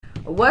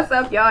What's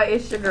up, y'all?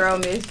 It's your girl,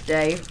 Miss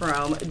J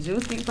from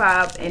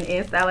JuicyPop and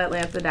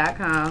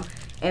InStyleAtlanta.com.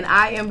 And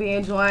I am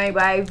being joined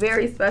by a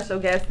very special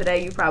guest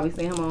today. You probably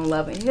seen him on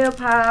Love and Hip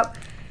Hop.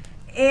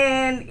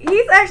 And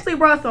he's actually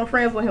brought some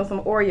friends with him,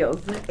 some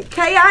Oreos.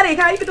 Khaotic,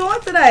 how you doing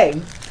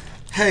today?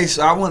 Hey,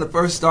 so I want to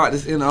first start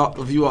this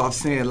interview off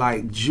saying,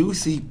 like,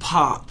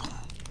 JuicyPop.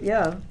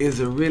 Yeah.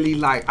 Is a really,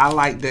 like, I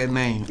like that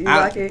name. You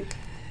like it?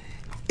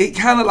 It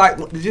kind of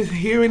like, just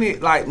hearing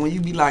it, like, when you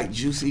be like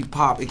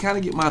JuicyPop, it kind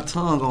of get my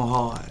tongue on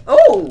hard.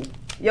 Oh,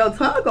 your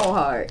tongue on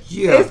hard.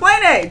 Yeah. Explain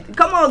that.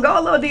 Come on, go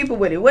a little deeper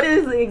with it. What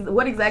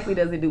exactly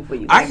does it do for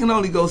you? I can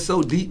only go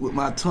so deep with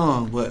my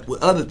tongue, but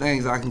with other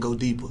things, I can go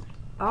deeper.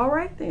 All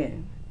right,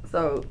 then.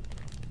 So,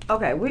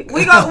 okay, we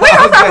gonna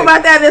talk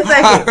about that in a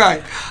second. All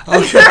right,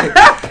 okay.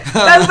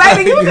 Because,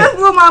 baby, you just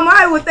blew my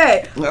mind with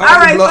that. All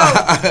right,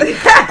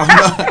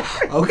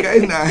 so.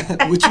 Okay, now,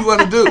 what you want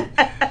to do?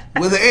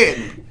 With an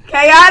Ed.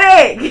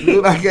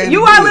 Khaotic.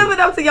 You are living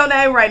up to your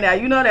name right now.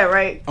 You know that,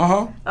 right?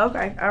 Uh-huh.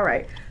 Okay, all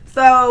right.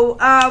 So,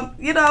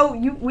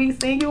 we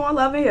seen you on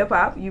Love and Hip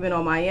Hop. You've been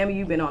on Miami.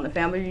 You've been on the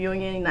Family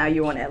Reunion. Now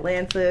you're on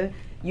Atlanta.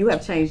 You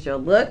have changed your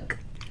look.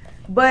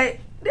 But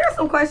there's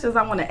some questions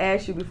I want to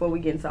ask you before we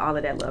get into all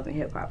of that Love and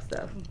Hip Hop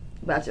stuff.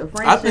 About your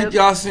friendship. I think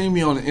y'all seen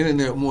me on the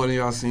internet more than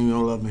y'all seen me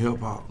on Love and Hip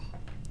Hop.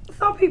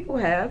 Some people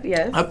have,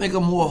 yes. I think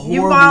I'm more horrible.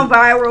 You've gone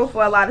viral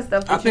for a lot of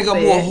stuff that I think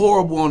I'm more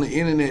horrible on the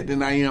internet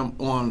than I am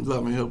on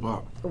Love and Hip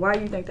Hop. Why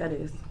do you think that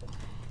is?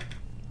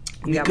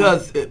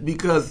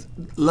 Because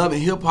Love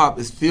and Hip Hop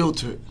is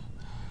filtered.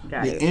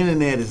 The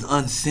internet is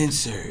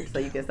uncensored. So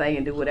you can say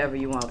and do whatever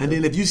you want. And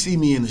then if you see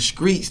me in the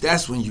streets,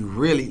 that's when you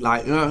really,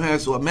 like, you know what I'm saying?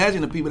 So imagine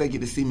the people that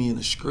get to see me in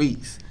the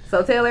streets.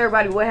 So tell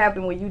everybody what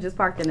happened when you just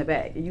parked in the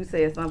back. You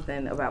said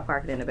something about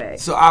parking in the back.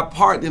 So I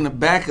parked in the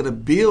back of the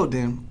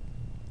building,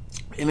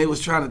 and they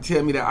was trying to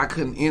tell me that I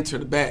couldn't enter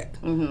the back.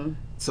 Mm-hmm.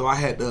 So I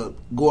had to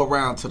go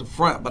around to the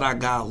front, but I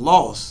got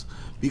lost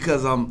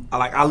because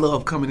I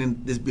love coming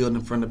in this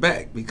building from the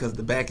back because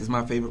the back is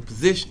my favorite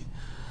position.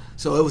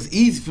 So it was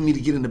easy for me to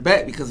get in the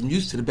back because I'm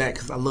used to the back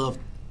because I love,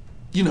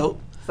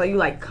 So you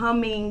like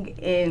coming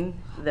in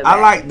the back? I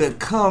like to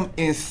come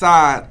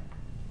inside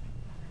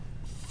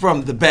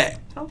from the back.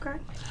 Okay.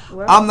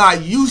 Well, I'm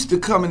not used to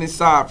coming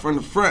inside from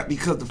the front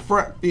because the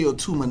front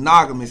feels too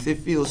monogamous. It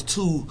feels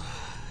too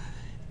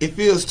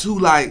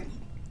like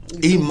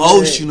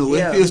emotional.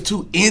 Yeah. It feels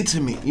too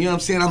intimate. You know what I'm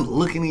saying? I'm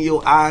looking in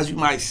your eyes. You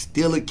might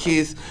steal a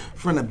kiss.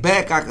 From the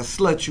back, I could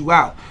slut you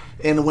out.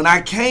 And when I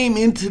came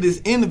into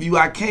this interview, to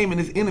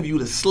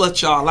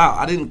slut y'all out.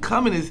 I didn't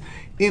come in this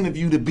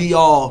interview to be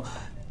all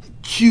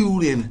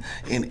cute and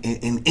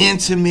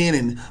intimate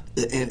and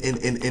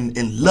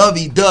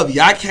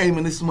lovey-dovey. I came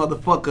in this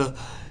motherfucker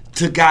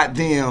to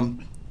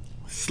goddamn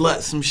slut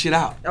some shit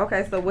out.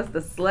 Okay, so what's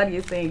the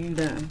sluttiest thing you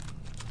done?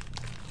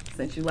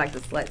 Since you like to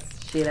slut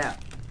shit out.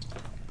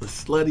 The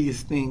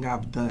sluttiest thing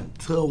I've done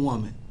to a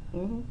woman.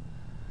 Mm-hmm.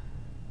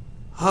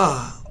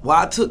 Well,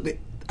 I took the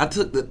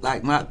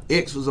like my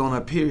ex was on her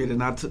period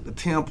and I took the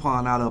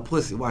tampon out of her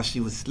pussy while she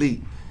was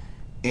asleep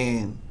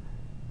and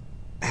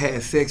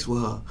had sex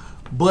with her.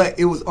 But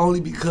it was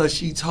only because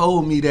she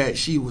told me that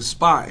she was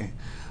spotting.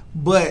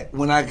 But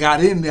when I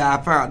got in there,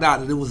 I found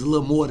out that it was a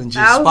little more than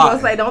just spotting. I was going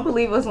to say, don't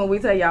believe us when we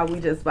tell y'all we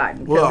just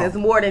spotting because it's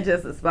more than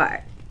just a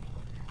spot.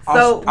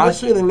 So I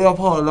should have left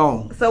her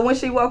alone. So when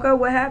she woke up,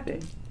 what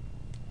happened?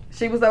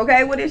 She was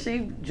okay with it?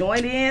 She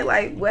joined in?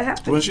 Like, what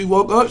happened? When she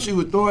woke up, she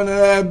was throwing her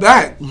ass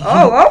back.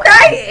 Oh,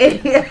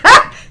 okay.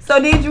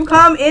 So did you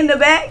come in the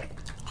back?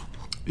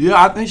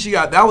 Yeah, I think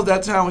that was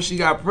that time when she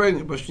got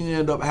pregnant, but she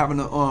ended up having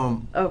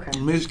a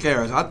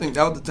miscarriage. I think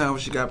that was the time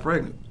when she got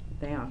pregnant.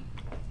 Damn.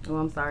 Well,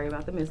 I'm sorry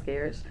about the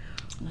miscarriage.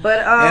 But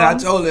and I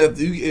told her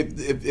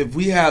if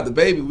we have the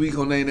baby, we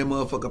gonna name that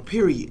motherfucker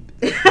Period.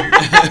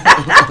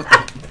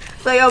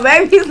 So your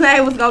baby's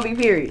name was gonna be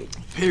Period.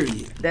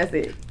 Period. That's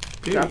it.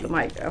 Period. Drop the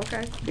mic.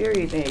 Okay.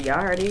 Period then.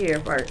 Y'all heard it here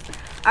first.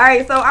 All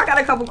right, so I got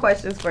a couple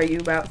questions for you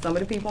about some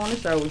of the people on the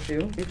show with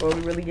you before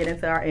we really get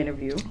into our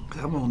interview.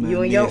 Come on, man.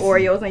 You and your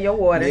Oreos and your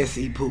water.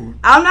 Messy poo.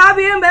 I'm not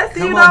being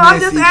messy, I'm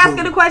just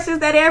asking the questions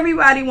that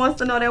everybody wants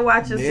to know that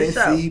watches the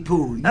show. Messy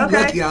poo. You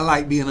lucky I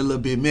like being a little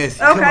bit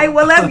messy. Okay,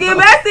 well, let's get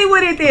messy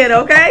with it then,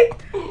 okay?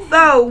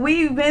 So,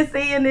 we've been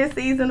seeing this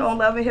season on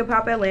Love and Hip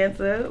Hop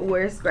Atlanta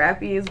where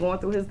Scrappy is going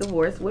through his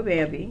divorce with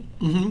Bambi.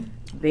 Mm-hmm.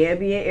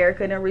 Bambi and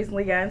Erica done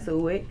recently got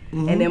into it.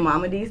 Mm-hmm. And then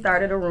Mama D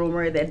started a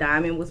rumor that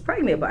Diamond was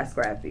pregnant by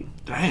Scrappy.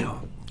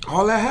 Damn.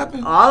 All that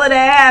happened? All of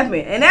that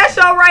happened. And that's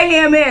your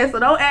right-hand man, so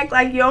don't act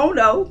like you don't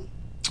know.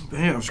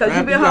 Damn, Scrappy. Because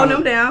you've been holding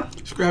him down.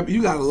 Scrappy,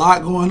 you got a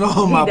lot going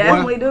on, my boy. You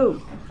definitely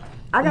do.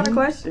 I got a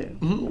question.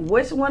 Mm-hmm.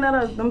 Which one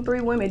of them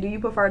three women do you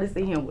prefer to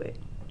see him with?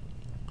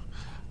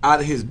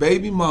 Out of his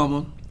baby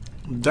mama,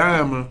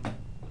 Diamond.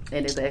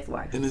 And his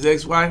ex-wife.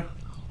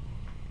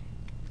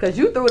 Because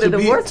you threw the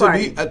divorce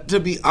party. To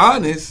be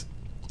honest,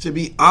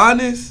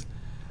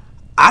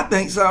 I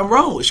think something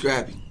wrong with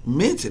Scrappy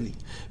mentally.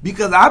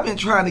 Because I've been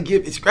trying to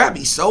give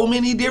Scrappy so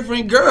many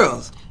different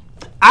girls.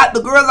 The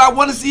girls I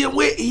want to see him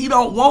with, he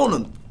don't want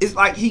them. It's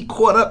like he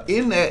caught up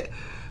in that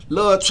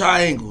Love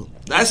triangle.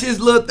 That's his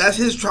look. That's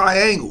his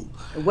triangle.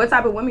 What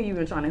type of women you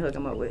been trying to hook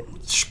him up with?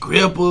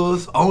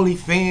 Strippers,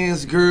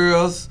 OnlyFans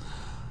girls,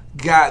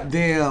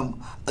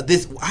 goddamn. I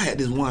had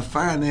this one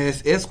fine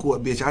ass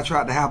escort bitch. I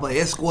tried to have her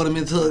escort him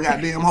into a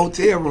goddamn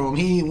hotel room.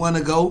 He didn't want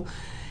to go.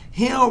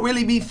 He don't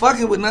really be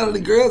fucking with none of the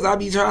girls I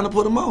be trying to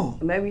put him on.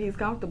 Maybe he's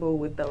comfortable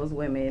with those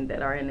women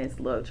that are in this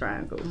love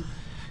triangle.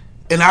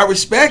 And I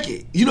respect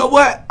it. You know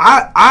what?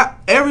 I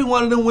every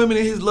one of them women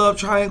in his love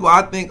triangle,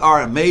 I think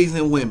are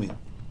amazing women.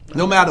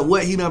 No matter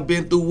what he done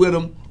been through with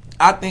them,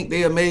 I think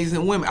they're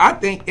amazing women. I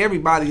think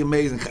everybody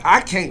amazing.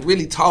 I can't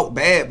really talk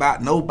bad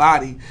about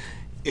nobody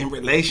in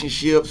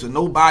relationships or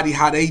nobody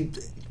how they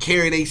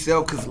carry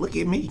themselves. Cause look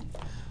at me.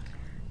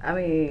 I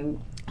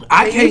mean,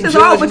 I can't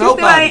judge but you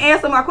nobody. still ain't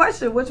answer my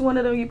question. Which one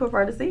of them you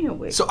prefer to see him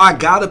with? So I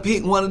gotta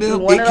pick one of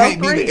them. One it of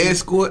can't those be the three.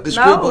 escort, the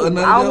stripper, or none of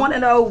them. I want to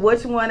know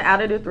which one out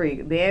of the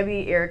three: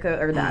 Bambi, Erica,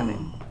 or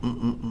Diamond.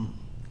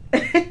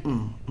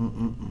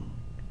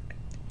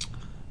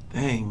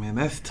 Dang, man,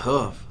 that's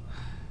tough.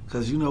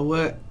 Cause you know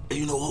what?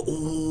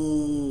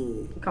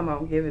 Ooh. Come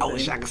on, give it. I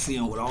wish I could see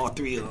him with all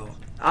three of them.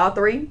 All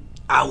three?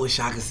 I wish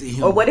I could see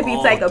him. Or what if with he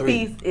all take a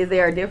three. piece? Is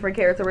there a different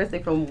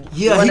characteristic from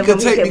Yeah, one he of could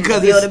them? take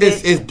because build a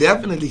bitch? it's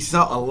definitely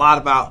a lot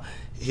about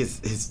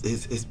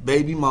his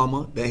baby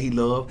mama that he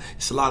loved.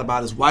 It's a lot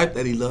about his wife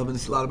that he loved, and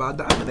it's a lot about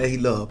Diamond that he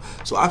loved.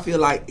 So I feel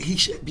like he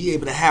should be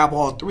able to have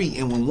all three.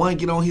 And when one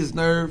get on his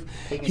nerve,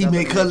 he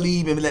make her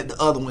leave and let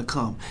the other one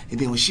come. And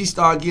then when she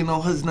start getting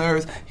on his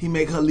nerves, he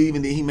make her leave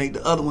and then he make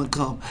the other one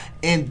come.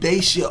 And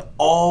they should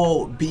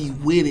all be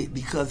with it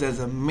because as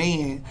a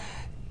man,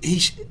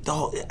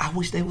 I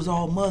wish they was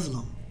all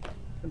Muslim.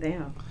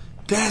 Damn.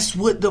 That's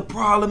what the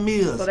problem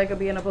is. So they could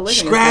be in a polygamous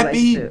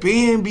Scrappy, relationship.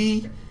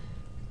 Bambi,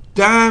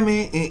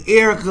 Diamond, and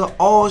Erica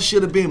all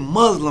should have been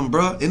Muslim,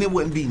 bruh, and it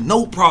wouldn't be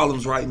no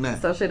problems right now.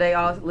 So should they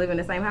all live in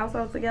the same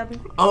household together?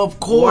 Of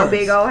course. One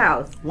big old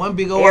house. One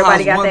big old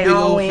Everybody house, got one their big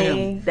own old wing.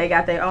 family. They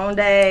got their own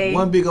day.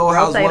 One big old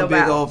house, Rotate one big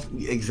about. old...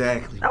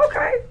 Exactly.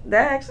 Okay.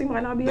 That actually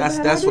might not be a bad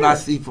That's idea. what I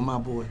see for my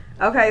boy.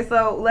 Okay,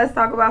 so let's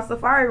talk about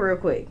Safaree real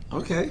quick.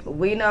 Okay.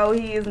 We know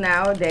he is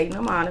now dating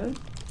Amana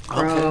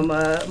from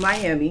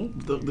Miami.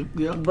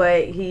 Yeah.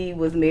 But he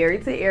was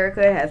married to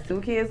Erica, has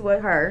 2 kids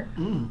with her.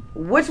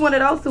 Which one of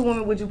those 2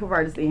 women would you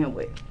prefer to see him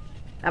with?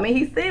 I mean,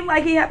 he seemed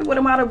like he happy with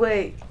Amana,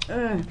 but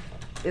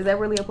is that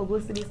really a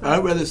publicity stunt?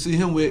 I'd rather see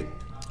him with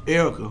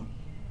Erica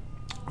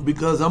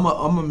because I'm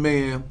a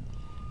man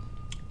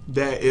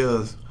that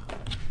is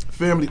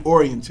family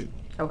oriented.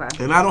 Okay.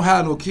 And I don't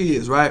have no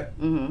kids, right?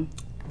 Mm-hmm.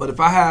 But if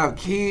I have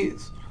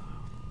kids,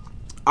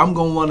 I'm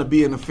going to want to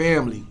be in a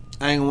family.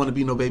 I ain't going to want to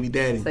be no baby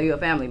daddy. So you're a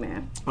family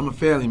man. I'm a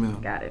family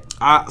man. Got it.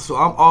 So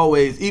I'm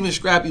always, even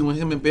Scrappy, when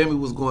him and Bambi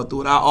was going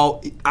through it,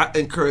 I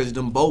encouraged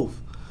them both.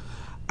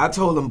 I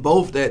told them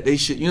both that they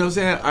should, you know what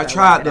I'm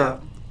saying?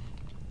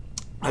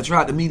 I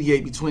tried to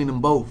mediate between them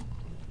both.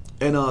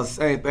 And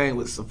same thing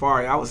with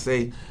Safaree. I would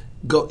say,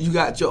 go. You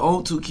got your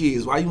own 2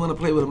 kids. Why you want to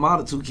play with a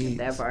model 2 kids?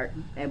 That part.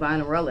 And buying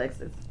them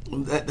Rolexes.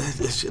 That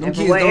shit, them And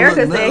for kids what don't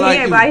Erica look said, nothing he like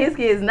ain't you. buy his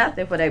kids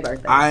nothing for their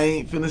birthday. I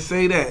ain't finna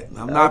say that.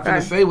 I'm not Okay.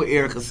 finna say what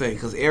Erica say,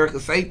 because Erica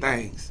say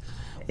things.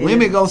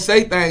 Women gonna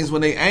say things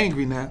when they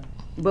angry now.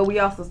 But we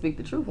also speak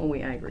the truth when we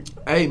angry.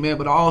 Hey man,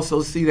 but I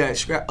also see that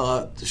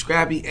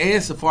Scrappy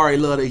and Safaree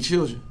love their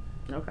children.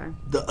 Okay.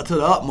 To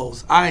the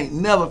utmost. I ain't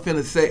never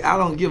finna say, I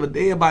don't give a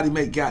damn, everybody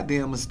make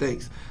goddamn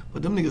mistakes.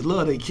 But them niggas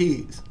love their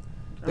kids.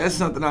 That's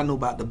something I know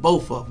about the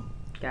both of them.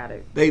 Got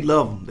it. They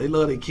love them. They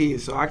love their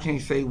kids. So I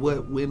can't say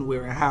what, when,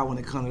 where, and how when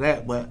it comes to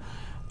that. But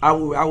I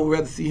would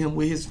rather see him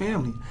with his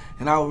family.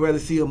 And I would rather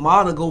see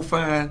Amada go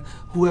find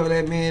whoever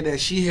that man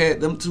that she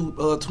had them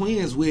 2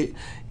 twins with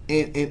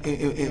and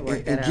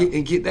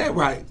get that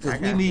right. Because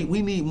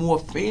we need more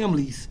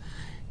families.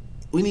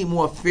 We need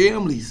more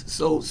families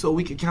so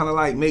we can kind of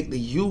like make the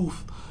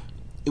youth.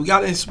 We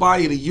got to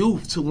inspire the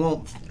youth to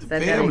want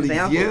Set families.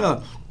 that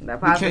Yeah. We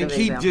can't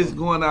keep example. just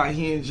going out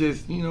here and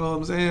just, you know what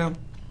I'm saying?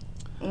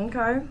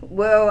 Okay.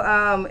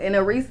 Well, in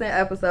a recent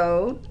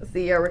episode,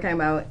 Sierra came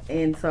out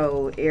and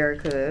told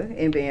Erica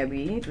and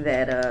Bambi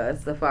that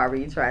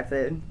Safaree tried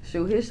to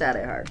shoot his shot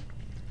at her.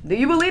 Do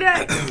you believe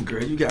that?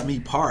 Girl, you got me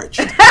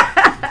parched. I'm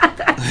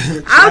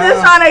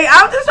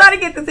just trying to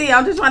get the tea.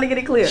 I'm just trying to get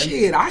it clear.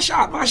 Shit, I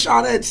shot my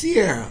shot at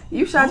Sierra.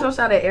 You shot your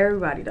shot at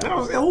everybody, though. You know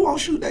what I'm saying? Who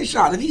won't shoot that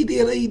shot? If he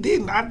did or he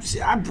didn't, I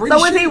pretty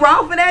So is he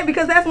wrong for that?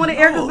 Because that's one of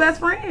Erica's best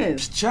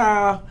friends.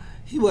 Child,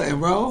 he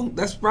wasn't wrong.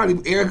 That's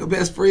probably Erica's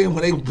best friend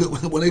when they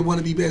want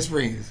to be best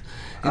friends.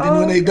 And then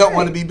when they don't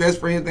want to be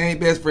best friends, they ain't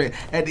best friends.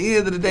 At the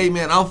end of the day,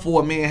 man, I'm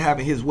for a man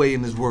having his way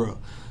in this world.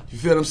 You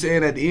feel what I'm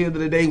saying? At the end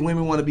of the day,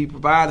 women want to be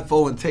provided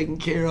for and taken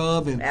care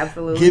of and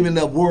giving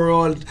the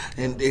world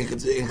and can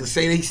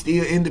say they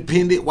still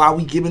independent while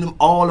we giving them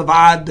all of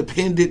our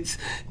dependents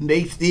and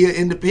they still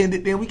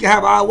independent, then we can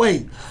have our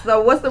way.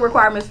 So what's the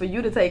requirements for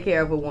you to take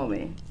care of a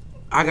woman?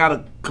 I got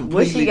to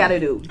completely... What she got to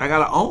do? I got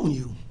to own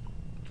you.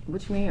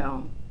 What you mean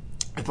own?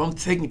 If I'm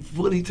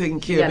fully taking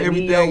care of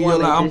everything,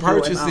 I'm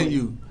purchasing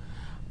you.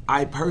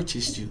 I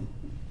purchased you.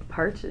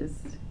 Purchased?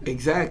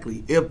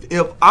 Exactly.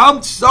 If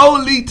I'm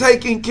solely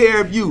taking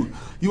care of you,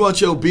 you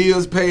want your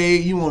bills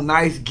paid, you want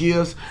nice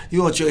gifts,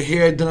 you want your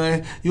hair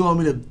done, you want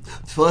me to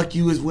fuck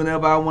you as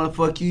whenever I want to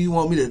fuck you, you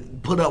want me to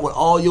put up with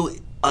all your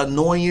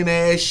annoying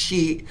ass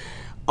shit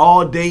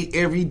all day,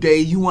 every day,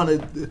 you want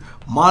to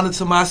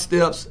monitor my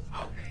steps,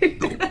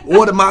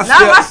 order my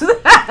steps.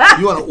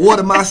 You want to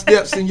order my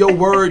steps in your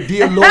word,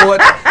 dear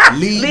Lord.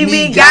 Lead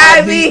me,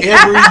 guide me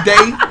every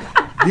day.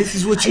 This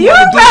is what you want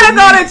to do. You better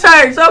go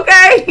to church,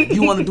 okay?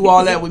 You want to do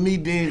all that with me,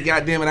 then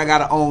goddamn it, I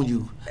gotta own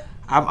you.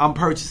 I'm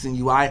purchasing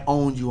you. I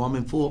own you. I'm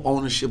in full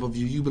ownership of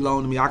you. You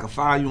belong to me. I can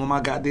file you on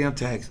my goddamn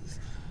taxes.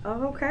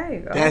 Oh,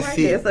 okay. That's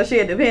it. Then. So she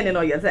depending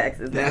on your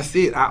taxes. That's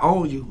it. I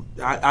own you.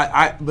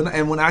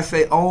 And when I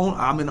say own,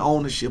 I'm in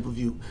ownership of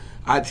you.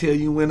 I tell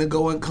you when to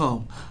go and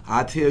come.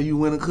 I tell you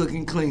when to cook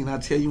and clean. I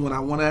tell you when I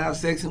want to have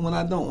sex and when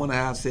I don't want to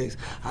have sex.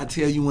 I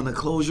tell you when to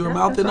close your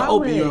mouth and to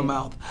open your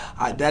mouth.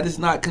 That is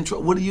not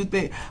control. What do you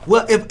think?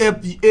 Well,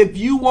 if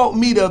you want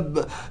me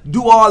to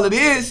do all of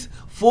this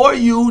for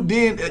you,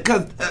 then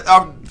because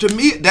to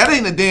me that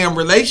ain't a damn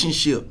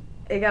relationship.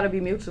 It got to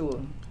be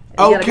mutual.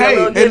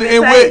 Okay,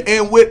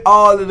 and with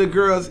all of the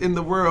girls in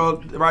the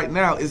world right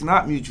now, it's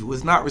not mutual.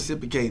 It's not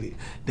reciprocated.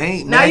 They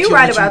ain't. Now you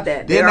right about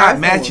that. They're not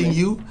matching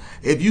you.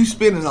 If you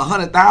spending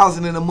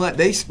 100,000 in a month,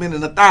 they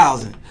spending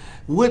 1,000.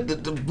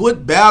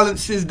 What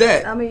balance is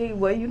that? I mean,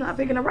 well, you're not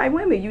picking the right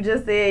women. You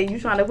just said you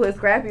trying to put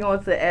Scrappy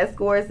onto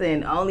escorts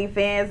and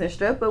OnlyFans and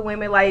stripper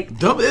women. Like,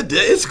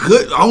 it's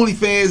good.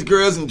 OnlyFans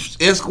girls and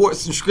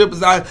escorts and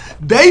strippers,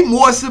 they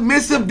more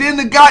submissive than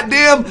the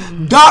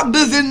goddamn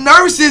doctors and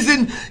nurses,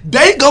 and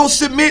they gonna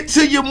submit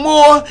to you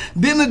more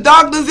than the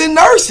doctors and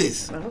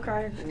nurses.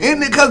 Okay.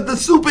 And because the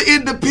super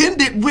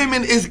independent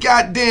women is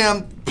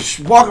goddamn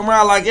walking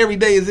around like every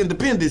day is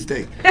Independence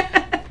Day.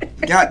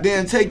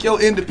 Goddamn, take your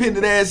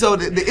independent ass. So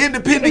the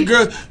independent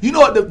girls, you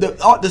know what?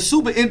 The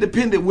super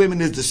independent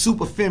women is the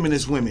super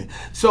feminist women.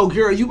 So,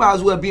 girl, you might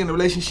as well be in a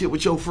relationship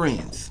with your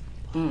friends.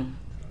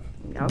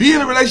 Okay. Be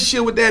in a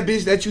relationship with that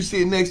bitch that you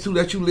sitting next to,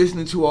 that you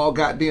listening to all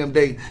goddamn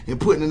day and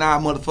putting in our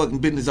motherfucking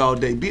business all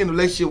day. Be in a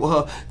relationship with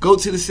her. Go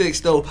to the sex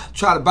store.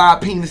 Try to buy a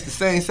penis the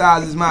same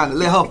size as mine and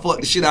let her fuck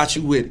the shit out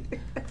you with it.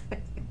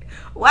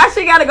 Why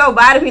she gotta go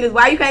buy the penis?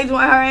 Why you can't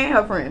join her and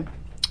her friend?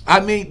 I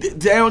mean,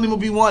 they don't even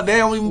be wanting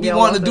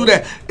to do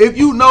that. If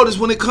you notice,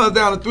 when it comes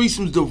down to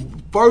threesomes,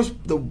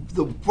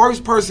 the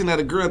first person that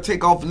a girl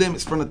take off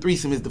limits from the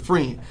threesome is the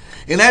friend,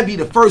 and that be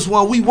the first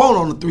one we want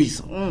on the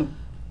threesome.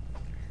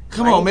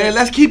 Come on, man,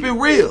 let's keep it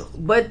real.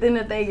 But then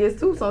the thing is,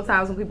 too,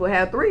 sometimes when people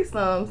have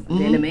threesomes,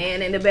 then the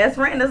man and the best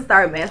friend will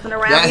start messing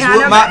around behind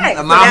their back.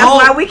 So that's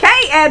why we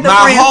can't add the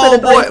friends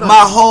to the threesome.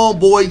 My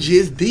homeboy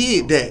just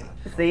did that.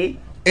 See?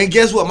 And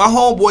guess what? My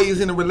homeboy is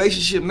in a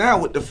relationship now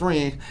with the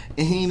friend,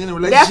 and he ain't in a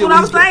relationship. That's what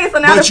I'm saying. So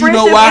now the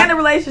friendship and the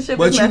relationship.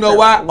 But you know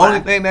why? Only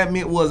thing that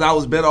meant was I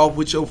was better off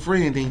with your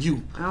friend than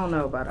you. I don't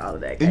know about all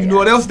of that. And you know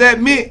what else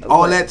that meant?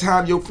 All that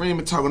time your friend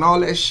been talking all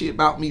that shit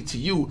about me to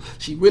you.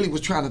 She really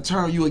was trying to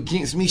turn you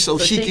against me so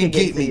she can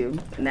get me.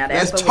 Now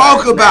that's Let's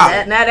talk about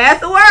it. Now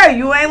that's the word.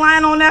 You ain't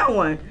lying on that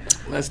one.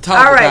 Let's talk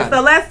about it. All right,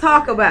 so let's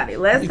talk about it.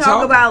 Let's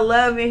talk about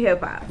love and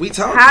hip hop. We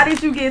talk. How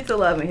did you get to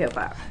love and hip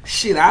hop?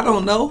 Shit, I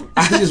don't know.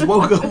 I just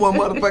woke up one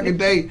motherfucking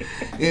day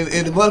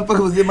and the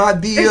motherfucker was in my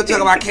DM talking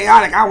about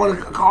Khaotic. I want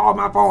to call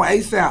my phone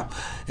ASAP.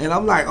 And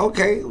I'm like,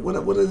 okay,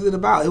 what is it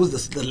about? It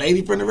was the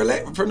lady from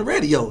the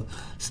radio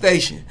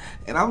station.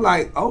 And I'm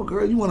like, oh,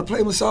 girl, you want to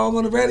play my song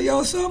on the radio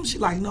or something?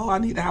 She's like, no, I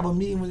need to have a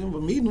meeting with him.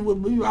 A meeting with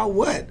me about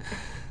what?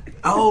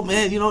 Oh,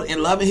 man,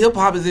 and Love and Hip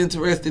Hop is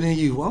interested in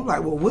you. I'm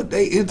like, well, what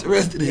they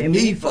interested in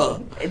me for?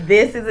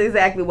 This is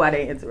exactly why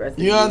they interested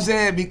in you. You know what I'm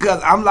saying?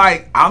 Because I'm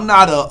like, I'm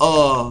not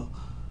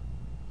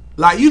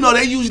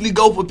they usually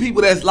go for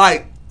people that's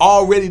like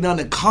already done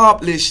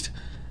accomplished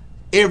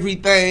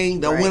everything,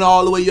 that went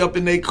all the way up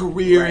in their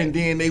career, and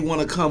then they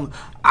want to come.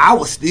 I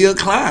was still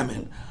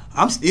climbing.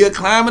 I'm still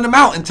climbing the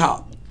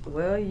mountaintop.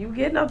 Well, you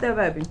getting up there,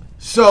 baby.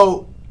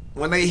 So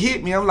when they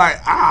hit me, I'm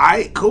like, all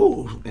right,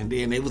 cool. And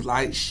then they was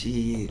like,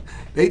 shit.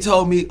 They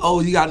told me,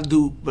 oh, you got to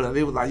do, but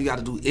they was like, you got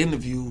to do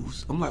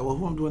interviews. I'm like, well,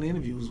 who I'm doing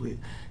interviews with?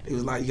 They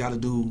was like, you got to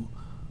do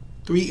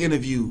 3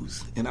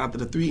 interviews. And after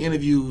the 3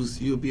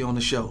 interviews, you'll be on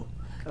the show.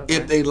 Okay.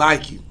 If they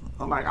like you.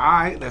 I'm like, all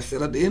right, let's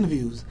set up the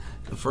interviews.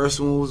 The first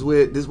one was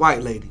with this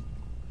white lady.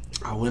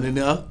 I went in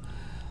there.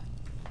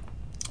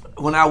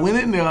 When I went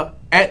in there,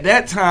 at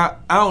that time,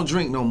 I don't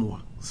drink no more.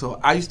 So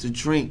I used to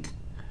drink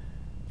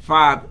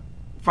 5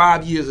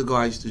 years ago.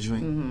 I used to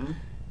drink. Mm-hmm.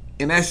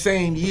 In that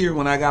same year,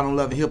 when I got on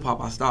Love and Hip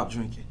Hop, I stopped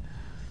drinking.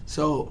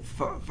 So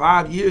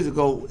 5 years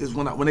ago is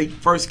when they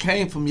first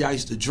came for me. I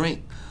used to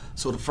drink.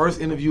 So the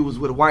first interview was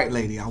with a white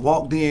lady. I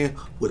walked in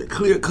with a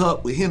clear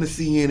cup with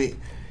Hennessy in it.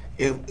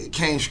 It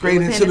came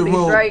straight into the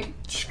room. Straight?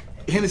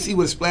 Hennessy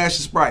with a splash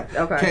of Sprite.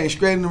 Okay. Came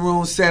straight in the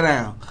room, sat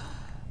down.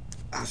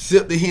 I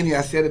sipped the Henny.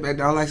 I set it back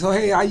down. I'm like, so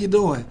hey, how you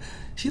doing?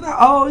 She's like,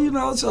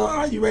 oh, so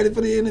are you ready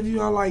for the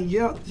interview? I'm like,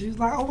 yep. She's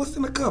like, oh, what's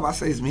in the cup? I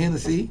say, it's some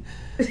Hennessy.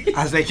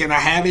 I say, can I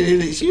have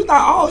it? She's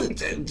like, oh,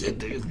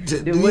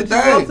 do what you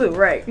want to,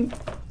 right.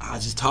 I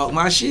just talk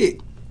my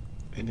shit.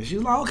 And then she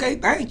was like, okay,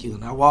 thank you.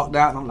 And I walked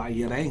out and I'm like,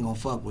 yeah, they ain't gonna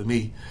fuck with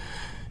me.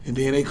 And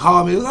then they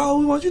called me, oh,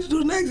 we want you to do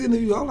the next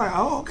interview. I'm like,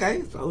 oh,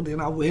 okay. So then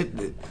I went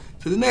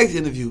to the next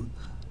interview.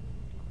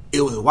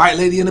 It was a white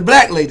lady and a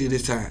black lady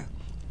this time.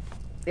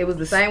 It was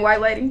the same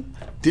white lady?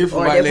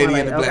 Different white lady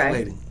and a black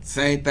lady.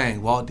 Same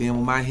thing. Walked in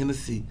with my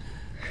Hennessy.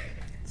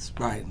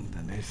 Sprite.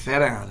 And they sat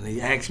down and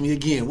they asked me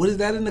again, what is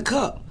that in the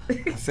cup?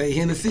 I say,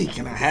 Hennessy.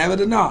 Can I have it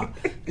or not?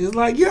 It's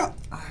like, yeah,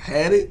 I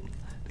had it.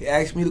 They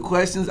asked me the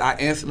questions. I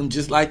answered them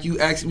just like you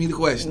asked me the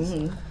questions.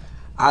 Mm-hmm.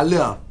 I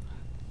left.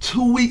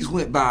 2 weeks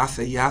went by. I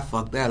said, yeah, I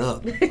fucked that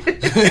up. I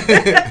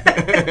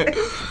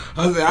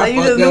said, so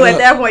you just knew at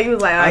that point, you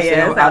was like, oh,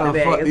 yeah, it's out the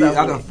bag.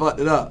 I done fucked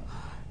it up.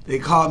 They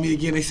called me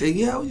again. They said,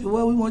 yeah,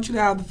 well, we want you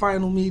to have the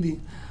final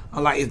meeting.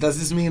 I'm like, does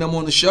this mean I'm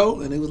on the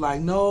show? And they was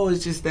like, no,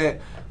 it's just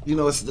that,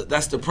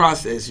 that's the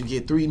process. You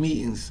get 3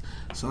 meetings.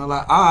 So I'm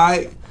like, all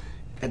right.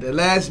 At the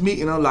last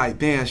meeting, I'm like,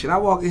 damn, should I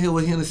walk in here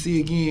with Hennessy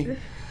again?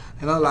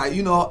 And I'm like,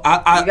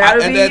 I at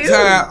that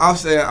time, I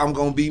said, I'm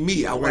going to be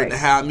me. I wanted to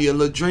have me a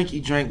little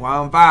drinky drink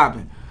while I'm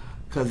vibing.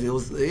 Because it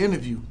was the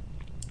interview.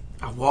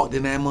 I walked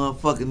in that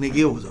motherfucking nigga.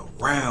 It was a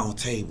round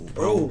table,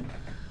 bro. Ooh.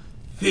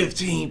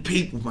 15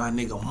 people, my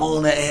nigga.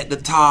 Mona at the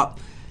top,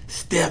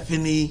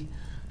 Stephanie,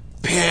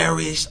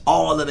 Parrish,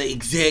 all of the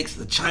execs,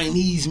 the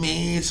Chinese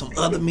man, some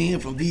other men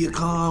from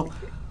Viacom.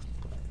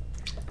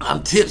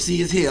 I'm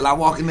tipsy as hell. I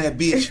walk in that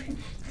bitch,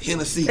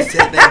 Hennessy,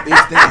 set that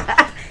bitch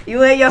down.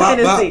 You and your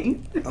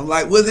Hennessy. I'm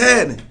like, what's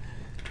happening?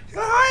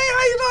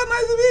 How you doing?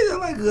 Nice to meet you. I'm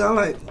like, good. I'm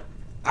like,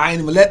 I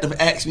ain't even let them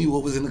ask me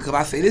what was in the cup.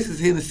 I say, this is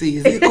Hennessy.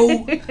 Is it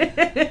cool?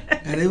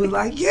 And they was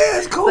like, yeah,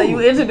 it's cool. So you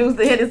introduced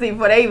the Hennessy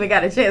before they even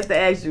got a chance to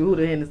ask you who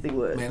the Hennessy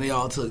was. Man, they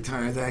all took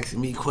turns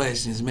asking me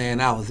questions. Man,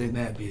 I was in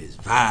that bitch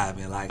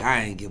vibing. Like,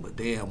 I ain't give a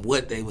damn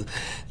what they was.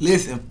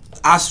 Listen,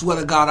 I swear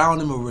to God, I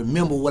don't even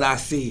remember what I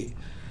said.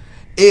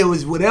 It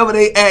was whatever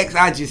they asked,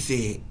 I just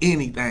said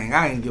anything.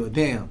 I ain't give a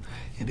damn.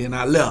 And then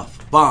I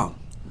left. Bomb.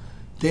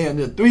 Damn,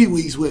 the 3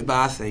 weeks went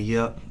by. I said,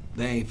 yep.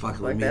 They ain't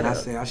fucking with me. I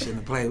said I shouldn't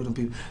have played with them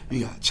people.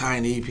 You got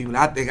Chinese people.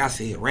 I think I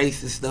said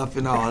racist stuff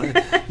and all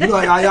that. You know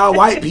how y'all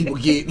white people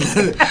get.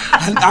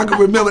 I can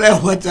remember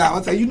that one time.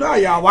 I said, you know how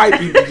y'all white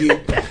people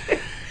get. And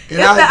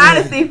it's the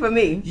honesty for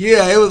me.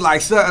 Yeah, it was like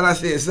something I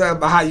said, something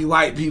about how you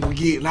white people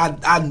get.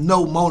 And I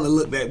know Mona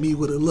looked at me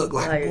with a look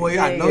like, boy,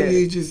 I know you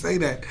ain't just say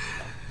that.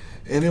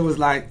 And it was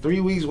like 3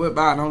 weeks went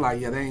by and I'm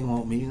like, yeah, they ain't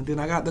want me. And then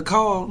I got the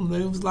call and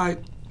it was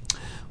like,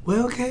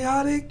 well,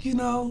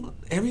 Khaotic,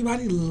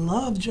 everybody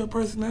loved your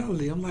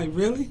personality. I'm like,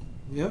 really?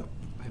 Yep.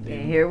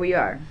 And here we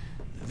are.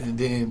 And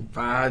then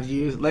 5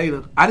 years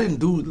later, I didn't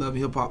do Love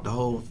and Hip Hop the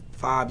whole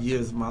 5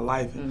 years of my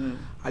life. Mm-hmm.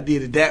 I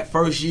did it that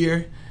first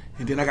year,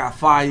 and then I got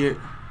fired.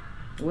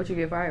 What'd you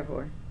get fired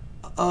for?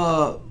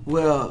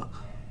 Well,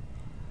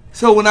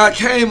 so when I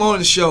came on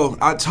the show,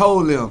 I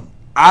told them,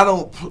 I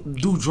don't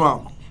do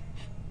drama.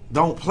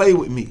 Don't play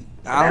with me.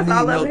 That's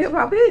all Love and Hip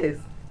Hop is.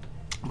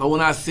 But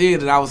when I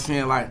said it, I was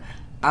saying, like,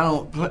 I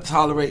don't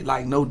tolerate,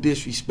 like, no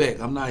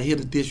disrespect. I'm not here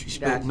to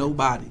disrespect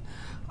nobody.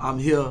 I'm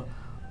here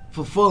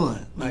for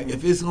fun. Like,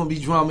 if it's going to be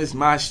drama, it's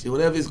my shit.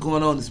 Whatever is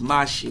going on, it's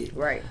my shit.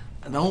 Right.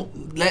 And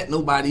don't let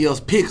nobody else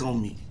pick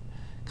on me.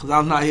 Because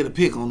I'm not here to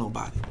pick on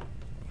nobody.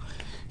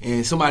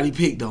 And somebody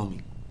picked on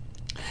me.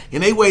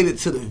 And they waited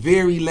to the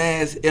very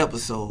last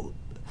episode.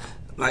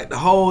 Like, the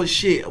whole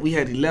shit, we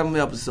had 11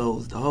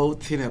 episodes. The whole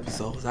 10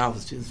 episodes, I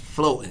was just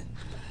floating.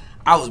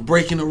 I was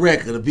breaking the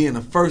record of being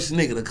the first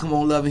nigga to come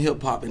on Love and Hip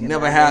Hop and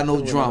never had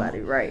no drama.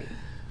 Right.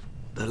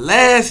 The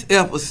last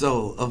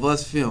episode of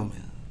us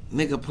filming,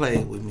 nigga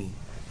played with me.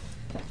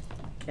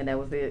 And that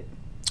was it.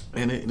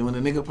 And when the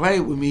nigga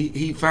played with me,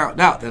 he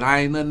found out that I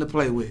ain't nothing to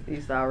play with.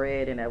 You saw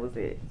red and that was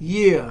it.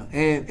 Yeah,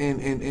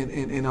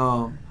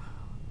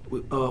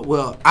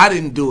 well, I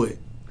didn't do it.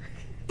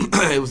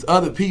 It was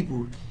other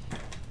people,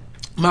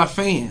 my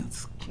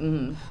fans.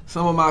 Mm-hmm.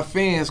 Some of my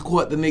fans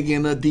caught the nigga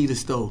in the Adidas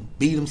store,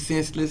 beat him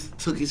senseless,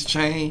 took his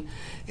chain,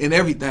 and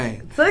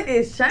everything. Took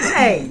his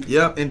chain.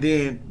 Yep, and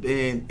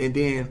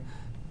then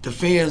the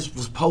fans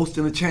was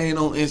posting the chain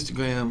on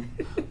Instagram,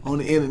 on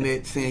the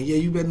internet, saying, "Yeah,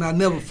 you better not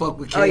never fuck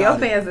with Khaotic." Oh, your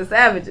fans are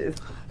savages.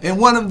 And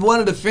one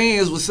of the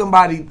fans was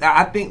somebody.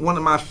 I think one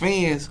of my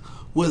fans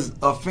was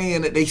a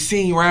fan that they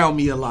seen around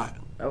me a lot.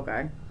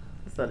 Okay.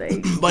 So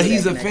but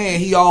he's a fan.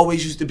 He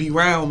always used to be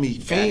around me.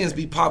 Fans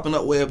be popping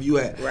up wherever you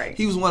at. Right.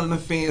 He was one of the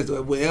fans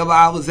that wherever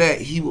I was at,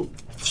 he would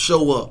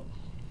show up.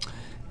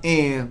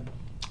 And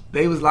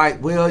they was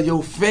like, well,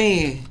 your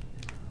fan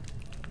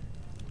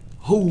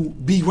who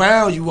be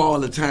around you all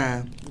the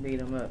time beat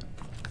him up.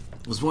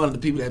 Was one of the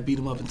people that beat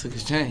him up and took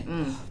his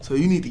chain. So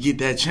you need to get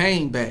that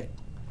chain back.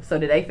 So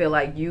did they feel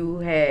like you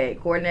had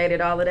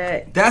coordinated all of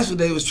that? That's what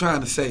they was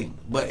trying to say.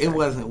 But it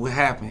wasn't what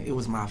happened. It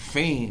was my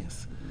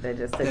fans. That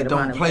just took that it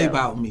don't upon play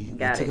themselves. about me.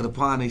 They took it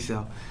upon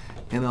themselves.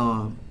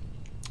 And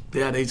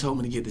they told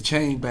me to get the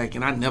chain back,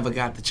 and I never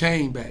got the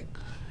chain back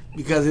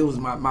because it was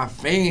my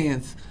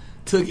fans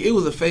took it. It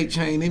was a fake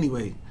chain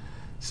anyway.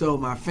 So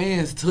my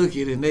fans took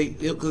it, and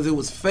because it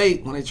was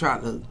fake when they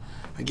tried to,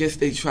 I guess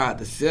they tried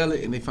to sell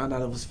it, and they found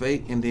out it was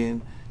fake, and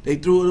then They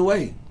threw it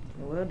away.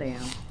 Well,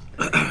 damn.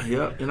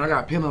 Yep, and I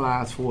got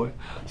penalized for it.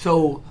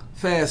 So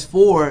fast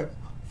forward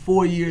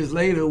 4 years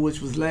later,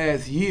 which was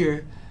last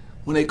year,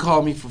 when they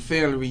called me for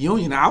family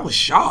reunion, I was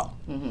shocked.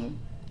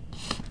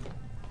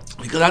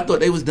 Because I thought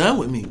they was done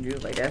with me. You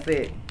was like, that's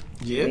it.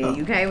 Yeah. And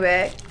you came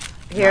back,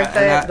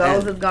 haircut,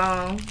 goals is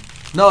gone.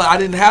 No, I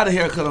didn't have the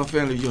haircut on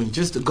family reunion.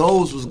 Just the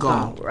goals was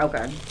gone. Oh,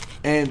 okay.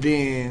 And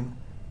then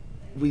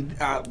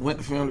I went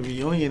to family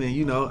reunion, and,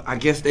 you know, I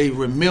guess they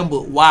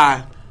remembered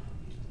why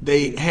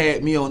they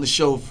had me on the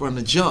show from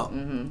the jump.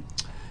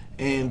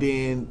 And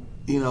then,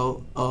 you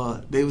know,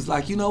 they was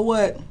like, you know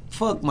what?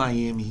 Fuck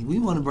Miami. We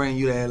want to bring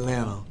you to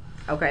Atlanta.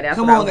 Okay, that's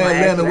Come what on to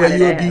Atlanta where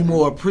you'll be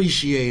more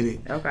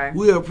appreciated. Okay.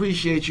 We'll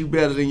appreciate you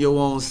better than your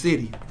own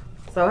city.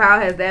 So how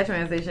has that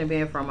transition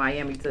been from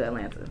Miami to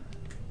Atlanta?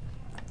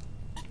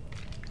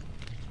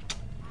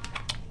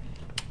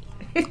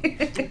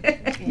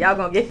 Y'all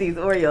gonna get these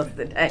Oreos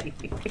today.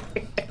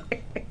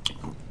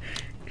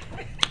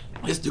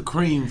 It's the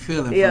cream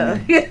feeling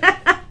for me.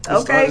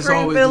 Okay, it's cream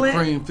always feeling. the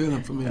cream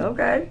feeling for me.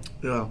 Okay.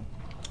 Yeah.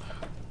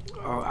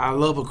 I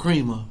love a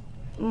creamer.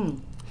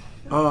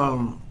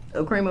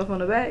 A creamer from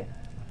the back?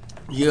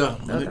 Yeah,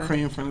 the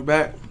cream from the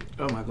back.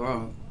 Oh my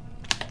God.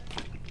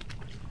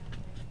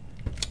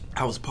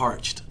 I was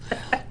parched.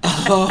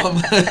 So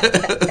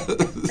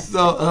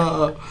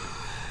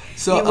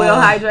you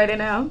well hydrated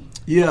now?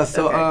 Yeah,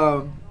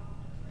 so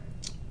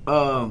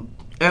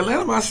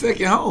Atlanta my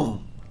second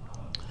home.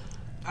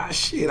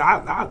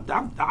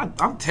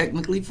 I'm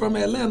technically from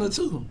Atlanta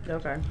too.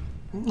 Okay.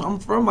 I'm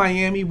from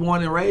Miami,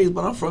 born and raised,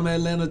 but I'm from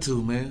Atlanta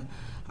too, man.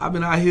 I've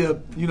been out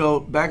here, you know,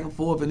 back and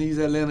forth in these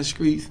Atlanta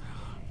streets,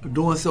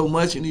 doing so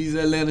much in these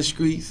Atlanta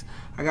streets.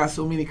 I got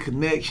so many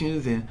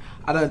connections, and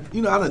I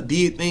done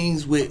did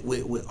things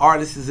with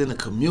artists in the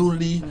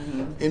community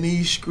in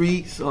these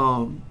streets.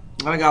 I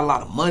got a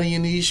lot of money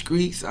in these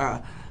streets.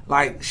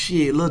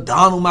 Lil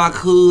Donald, my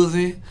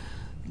cousin.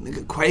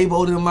 Nigga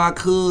Quavo, them my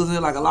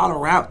cousin. Like a lot of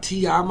rap,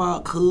 T.I.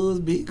 my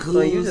cousin, big cousin.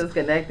 So you just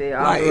connected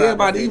all like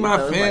everybody, these my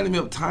so family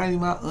member, Tiny,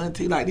 my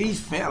auntie, like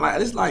these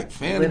it's like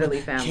family. Literally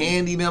family.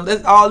 Candy, them.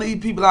 That's all these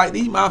people, like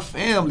these my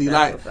family.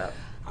 That's like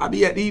I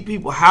be at these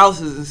people's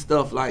houses and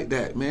stuff like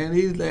that, man.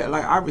 These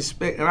like I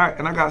respect, and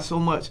I got so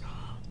much,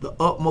 the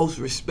utmost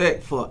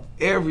respect for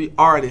every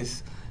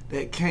artist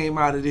that came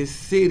out of this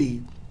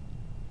city,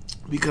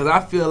 because I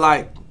feel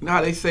like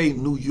now they say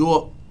New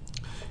York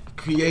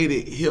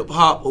created hip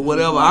hop or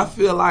whatever. I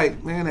feel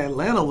like, man,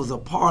 Atlanta was a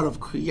part of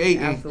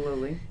creating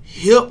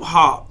hip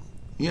hop.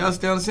 You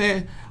understand what I'm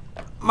saying?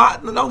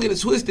 Don't get it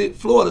twisted,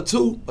 Florida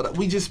too, but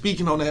we just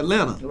speaking on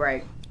Atlanta.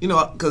 Right. You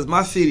know, because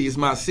my city is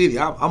my city.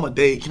 I'm a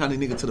Dade County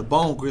nigga to the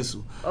bone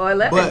gristle. Oh,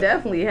 Atlanta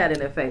definitely had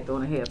an effect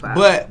on the hip hop.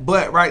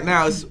 But right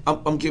now,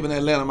 I'm giving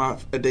Atlanta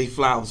they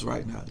flowers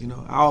right now. You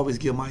know, I always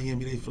give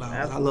Miami they flowers.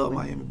 Absolutely. I love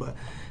Miami, but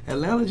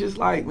Atlanta just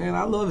like, man,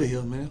 I love it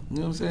here, man. You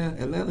know what I'm saying?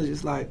 Atlanta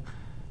just like,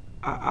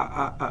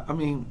 I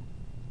mean,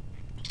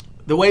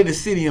 the way the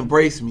city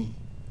embraced me.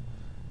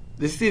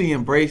 The city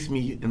embraced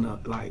me in a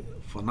like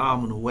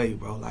phenomenal way,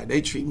 bro. Like they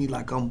treat me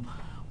like I'm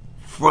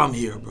from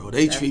here, bro.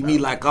 They treat me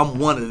like I'm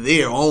one of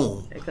their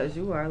own. Because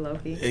you are,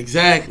 Loki.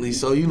 Exactly.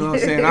 So you know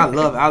what I'm saying? I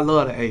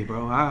love the A,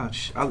 bro. I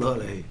love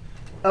the A.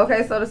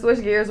 Okay, so to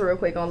switch gears real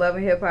quick on Love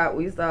and Hip Hop,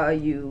 we saw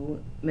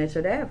you met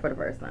your dad for the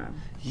first time.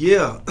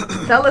 Yeah.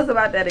 Tell us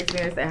about that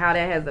experience and how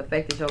that has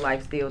affected your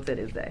life still to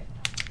this day.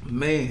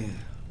 Man,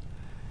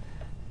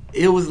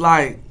 it was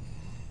like,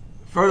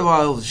 first of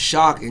all, it was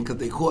shocking because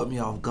they caught me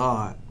off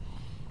guard.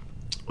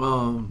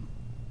 And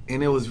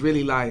it was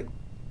really like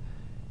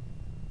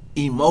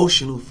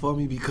emotional for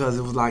me because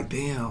it was like,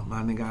 damn,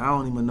 my nigga, I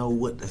don't even know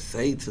what to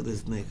say to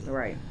this nigga.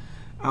 Right.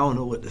 I don't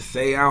know what to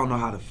say. I don't know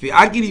how to feel.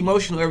 I get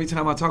emotional every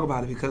time I talk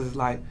about it because it's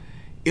like,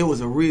 it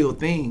was a real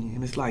thing.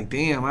 And it's like,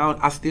 damn,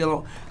 I still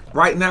don't,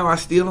 right now I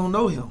still don't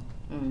know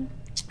him.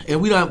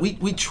 And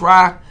we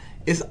try,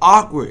 it's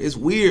awkward, it's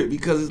weird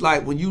because it's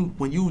like when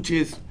you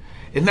just,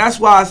 and that's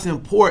why it's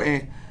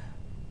important.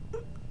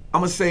 I'm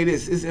going to say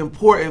this, it's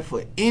important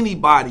for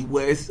anybody,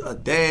 whether it's a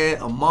dad,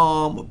 a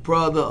mom, a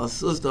brother, a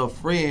sister, a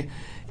friend.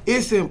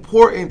 It's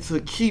important to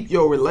keep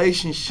your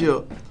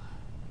relationship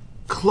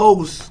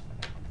close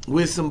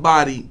with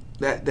somebody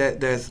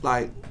that's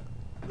like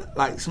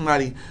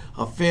somebody,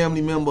 a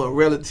family member, a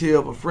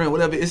relative, a friend,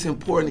 whatever. It's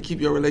important to keep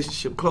your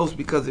relationship close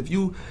because if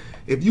you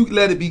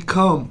let it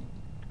become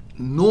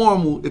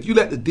normal, if you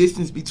let the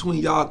distance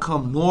between y'all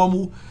come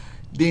normal,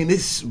 then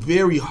it's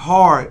very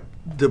hard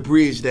to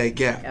bridge that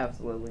gap.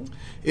 Absolutely.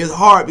 It's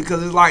hard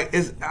because it's like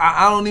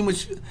I don't even,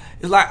 it's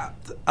like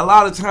a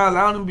lot of times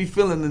I don't even be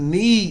feeling the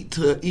need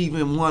to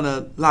even want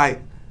to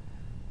like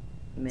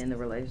mend the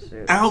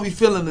relationship. I don't be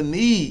feeling the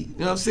need. You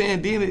know what I'm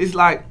saying? Then it's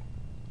like,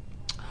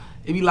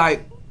 it be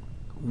like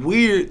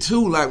weird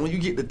too. Like when you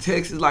get the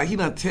text, it's like he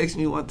done text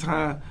me one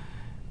time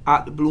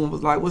out the blue and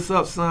was like, "What's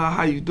up, son?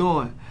 How you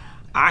doing?"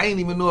 I ain't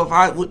even know if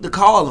I what to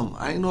call him.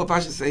 I ain't know if I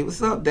should say,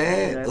 "What's up,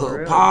 Dad?" That's or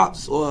real.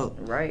 Pops or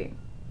right.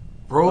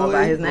 Roy,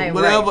 by his name,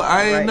 whatever. right.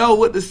 I ain't know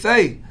what to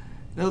say.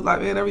 It was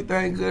like, man,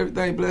 everything good,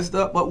 everything blessed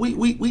up. But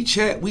we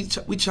chat, we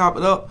chop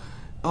it up.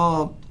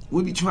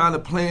 We be trying to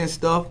plan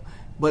stuff,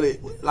 but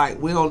it like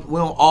we don't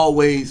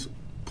always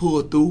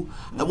pull through.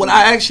 Mm-hmm. What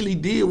I actually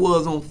did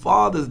was on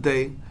Father's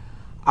Day,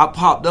 I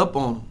popped up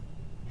on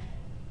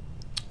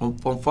him.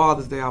 On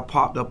Father's Day, I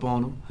popped up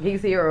on him.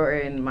 He's here or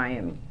in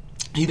Miami?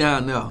 He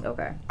down there.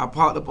 Okay. I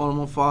popped up on him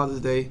on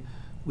Father's Day.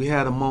 We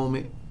had a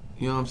moment,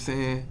 you know what I'm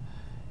saying?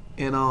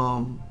 And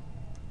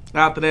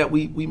after that,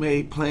 we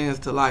made plans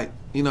to, like,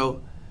 you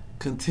know,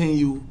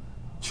 continue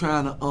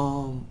trying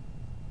to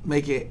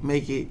make it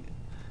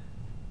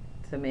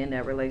to mend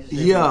that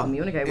relationship, and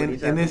communicate with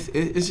each other. And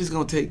it's just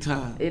gonna take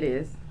time. It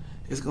is.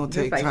 It's gonna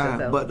take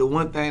time. But the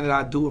one thing that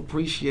I do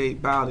appreciate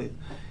about it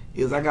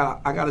is I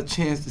got a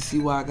chance to see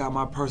where I got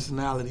my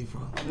personality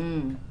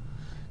from.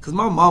 Cause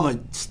my mama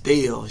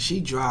stale, she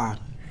dry.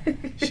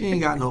 She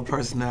ain't got no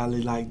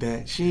personality like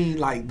that. She ain't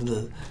like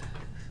the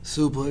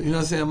super, you know what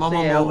I'm saying? My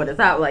mama over the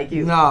top like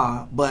you.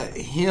 Nah, but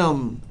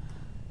him,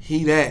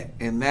 he that,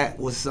 and that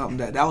was something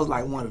that was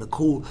like one of the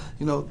cool,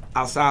 you know,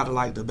 outside of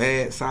like the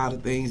bad side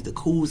of things, the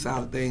cool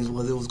side of things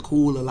was it was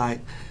cool to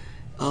like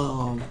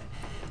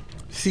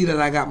see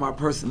that I got my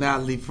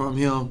personality from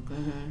him.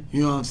 Mm-hmm.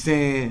 You know what I'm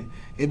saying?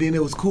 And then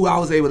it was cool. I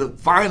was able to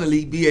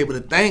finally be able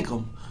to thank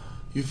him.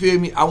 You feel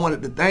me? I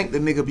wanted to thank the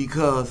nigga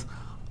because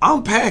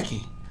I'm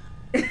packing.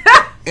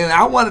 And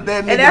I wanted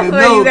that nigga to know. And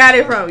that's where you got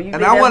it from.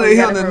 And I wanted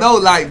him to know,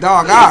 like,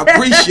 dog, I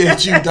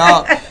appreciate you,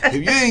 dog. If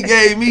you ain't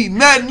gave me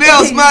nothing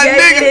else, my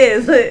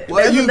nigga,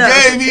 well, you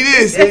gave me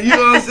this. And you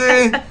know what I'm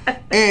saying?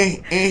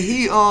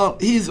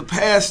 And he's a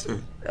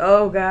pastor.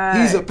 Oh, God.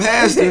 He's a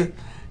pastor.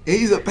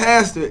 He's a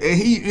pastor, and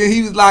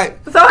he was like.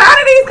 So how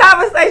do these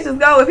conversations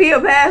go? If he a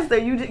pastor,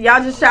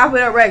 y'all just chop it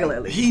up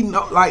regularly. He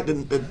know, like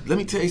let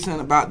me tell you something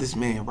about this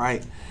man,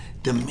 right?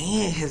 The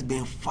man has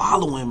been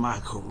following my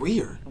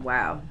career.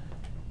 Wow.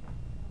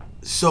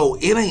 So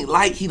it ain't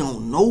like he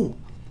don't know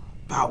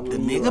about the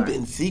nigga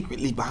been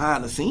secretly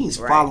behind the scenes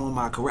following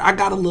my career. I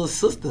got a little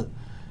sister.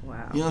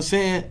 Wow. You know what I'm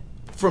saying?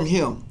 From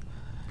him,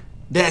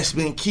 that's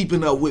been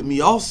keeping up with me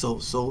also.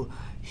 So.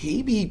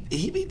 He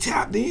be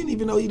tapped in,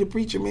 even though he the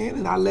preacher man,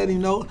 and I let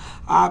him know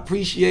I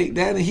appreciate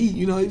that, and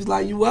he was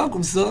like, "You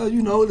welcome, sir."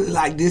 You know,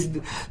 like this,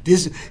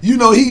 you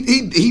know, he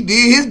did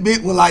his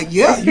bit. Was like,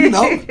 yeah, you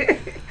know,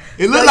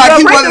 it looked like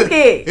he wanted.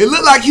 It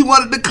looked like he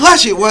wanted to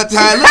clutch it one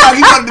time. It looked like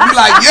he wanted to be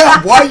like,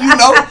 "Yeah, boy, you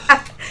know."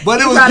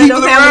 But it was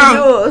people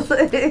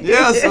around.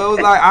 Yeah, so it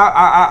was like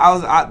I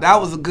was that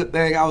was a good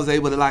thing. I was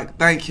able to like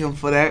thank him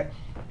for that,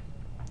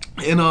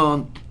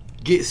 and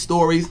get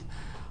stories.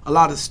 A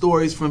lot of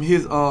stories from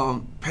his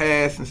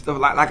past and stuff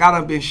like I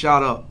done been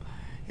shot up,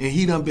 and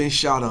he done been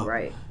shot up.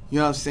 Right. You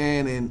know what I'm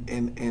saying?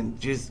 And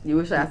just you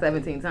were shot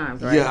 17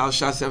 times, right? Yeah, I was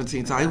shot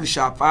 17 times. He was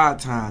shot 5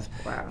 times.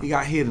 Wow. He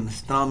got hit in the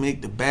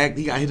stomach, the back.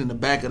 He got hit in the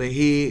back of the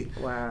head.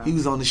 Wow. He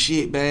was on the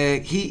shit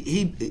bag.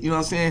 He you know what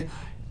I'm saying?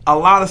 A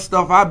lot of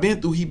stuff I've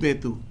been through, he been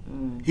through.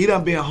 He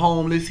done been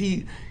homeless.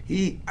 He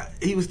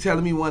was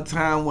telling me one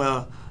time,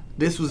 well,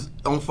 this was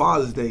on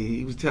Father's Day.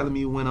 He was telling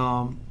me when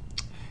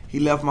he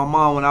left my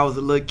mom when I was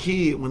a little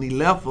kid. When he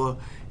left her,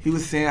 he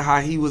was saying how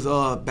he was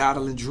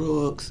battling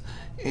drugs,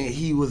 and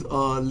he was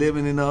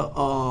living in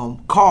a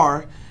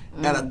car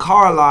at a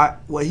car lot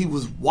where he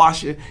was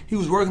washing. He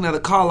was working at a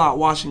car lot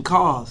washing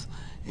cars,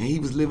 and he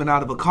was living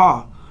out of a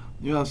car.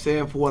 You know what I'm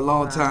saying? For a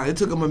long time. It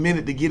took him a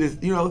minute to get his.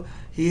 You know,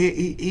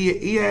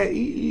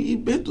 he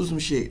been through some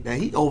shit that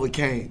he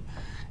overcame,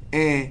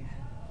 and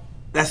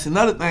that's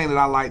another thing that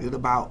I liked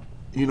about,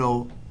 you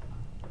know,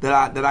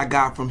 that I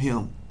got from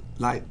him.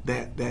 Like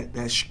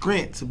that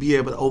strength to be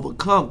able to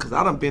overcome, because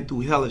I done been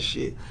through hella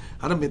shit.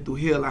 I done been through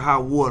hell and high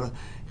water,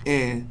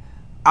 and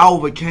I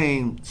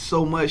overcame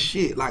so much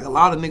shit. Like a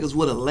lot of niggas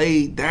would have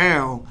laid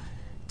down,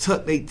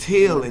 tucked their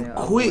tail and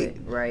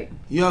quit. Right.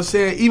 You know what I'm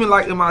saying? Even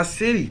like in my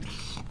city,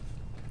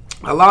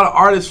 a lot of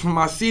artists from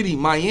my city,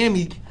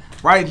 Miami,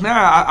 right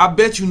now, I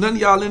bet you none of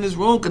y'all in this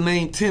room can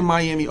name 10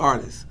 Miami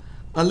artists,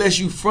 unless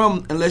you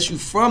from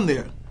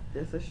there.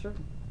 This is true.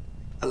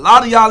 A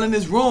lot of y'all in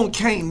this room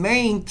can't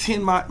name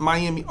 10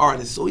 Miami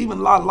artists. So even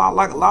a lot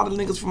of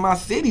niggas from my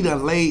city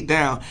done laid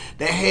down,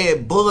 that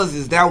had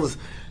buzzes, that was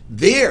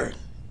there,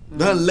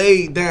 done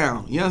laid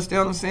down. You understand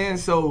what I'm saying?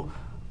 So,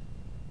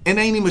 and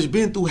ain't even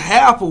been through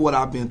half of what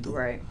I've been through.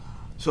 Right.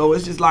 So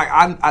it's just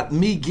like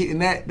me getting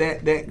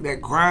that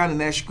grind and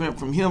that strength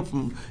from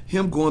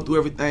him going through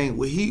everything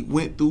what he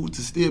went through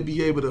to still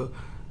be able to,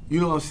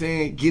 you know what I'm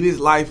saying, get his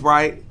life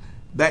right,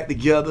 back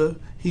together.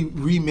 He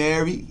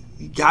remarried.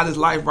 He got his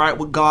life right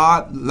with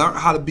God, learned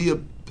how to be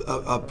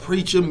a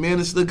preacher,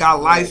 minister, got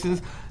a license.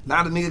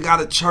 Now the nigga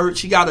got a church.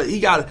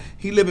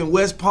 He live in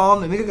West Palm.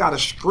 The nigga got a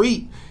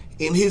street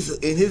in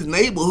his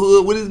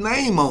neighborhood with his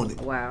name on it.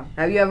 Wow.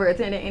 Have you ever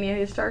attended any of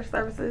his church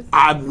services?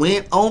 I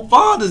went on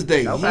Father's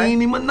Day. Okay. He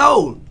ain't even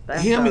know.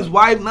 That's Him, his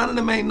wife, none of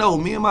them ain't know.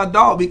 Me and my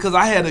dog, because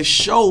I had a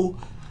show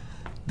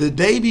the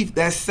day before,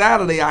 that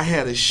Saturday I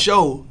had a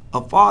show,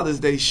 a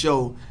Father's Day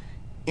show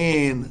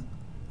in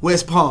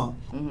West Palm.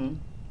 Mm-hmm.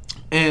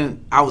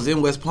 And I was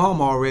in West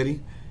Palm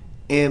already,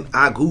 And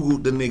I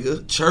Googled the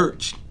nigga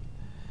church.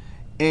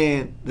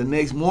 And the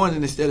next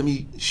morning, instead of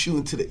me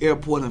shooting to the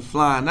airport and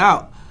flying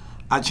out,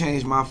 I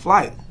changed my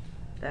flight.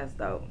 That's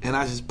dope. And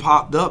I just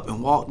popped up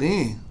and walked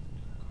in.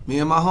 Me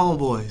and my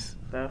homeboys.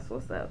 That's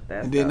what's up.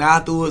 That's and then dope.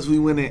 afterwards, we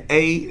went and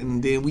ate,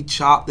 and then we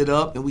chopped it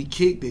up and we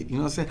kicked it. You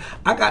know what I'm saying?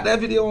 I got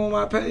that video on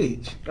my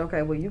page.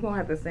 Okay, well, you're going to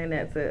have to send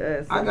that to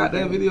us. I got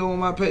that video on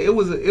my page. It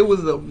was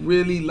a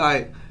really,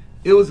 like,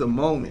 it was a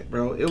moment,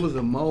 bro. It was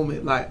a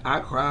moment. Like, I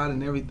cried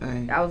and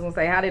everything. I was going to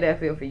say, how did that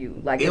feel for you?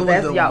 Like, It was was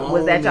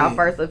a that y'all moment.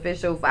 first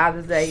official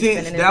Father's Day? Since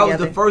spending it that was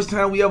together? the first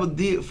time we ever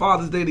did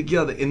Father's Day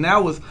together, and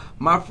that was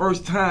my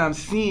first time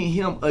seeing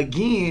him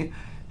again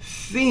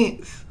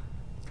since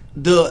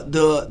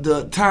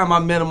the time I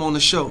met him on the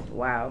show.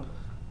 Wow.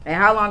 And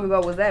how long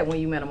ago was that when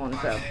you met him on the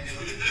show?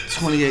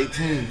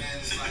 2018.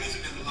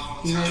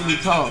 He made me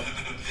talk.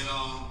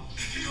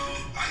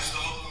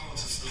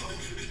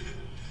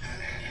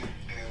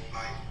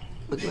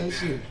 Look at that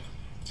shit.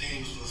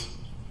 Things was,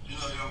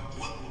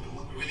 what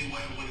really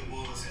wasn't what it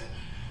was,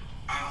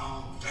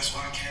 and that's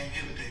why I came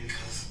here today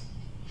because.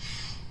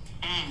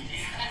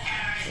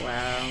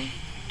 Wow.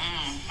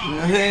 You know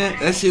what I'm saying?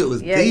 That shit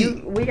was Yeah,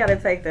 deep. we got to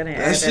take that in.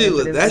 That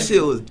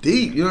shit was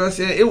deep. You know what I'm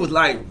saying? It was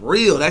like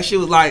real. That shit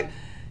was like.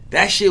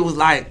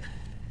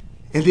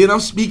 And then I'm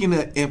speaking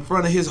in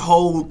front of his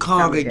whole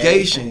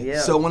congregation.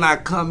 Yeah. So when I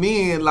come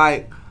in,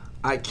 like,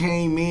 I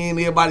came in,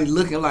 everybody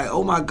looking like,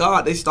 oh my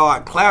God, they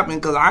start clapping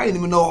because I didn't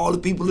even know all the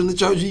people in the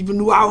church even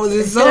knew I was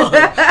his son.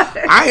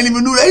 I didn't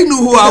even know they knew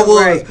who I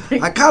was.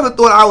 Right. I kind of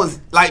thought I was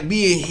like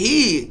being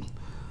hid,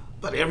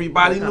 but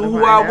everybody knew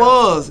who I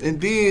was.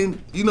 And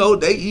then, you know,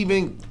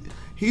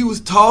 he was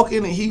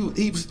talking and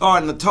he was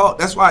starting to talk.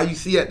 That's why you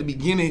see at the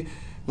beginning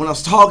when I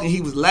was talking,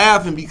 he was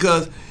laughing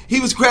because he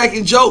was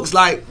cracking jokes.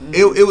 Like,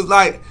 it was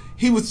like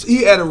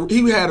he had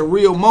a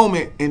real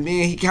moment, and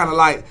then he kind of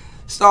like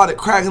started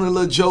cracking the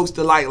little jokes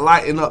to like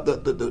lighten up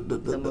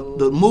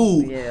the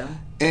mood. Yeah.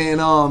 And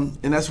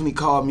that's when he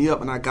called me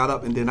up, and I got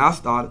up, and then I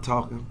started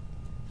talking,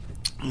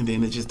 and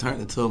then it just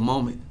turned into a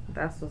moment.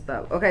 That's what's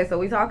up. Okay, so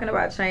we talking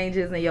about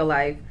changes in your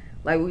life.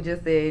 Like we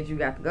just said, you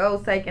got the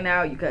goals taken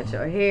out, you cut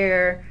your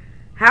hair.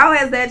 How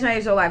has that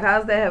changed your life? How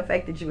has that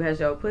affected you? Has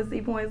your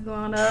pussy points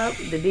gone up?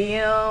 The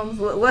DMs?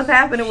 What's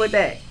happening with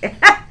that?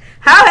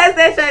 How has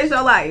that changed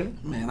your life?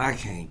 Man, I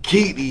can't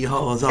keep these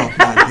hoes off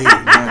my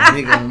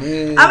dick,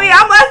 man. I mean,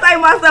 I must say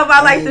myself,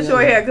 I like the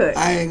short haircut.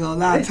 I ain't gonna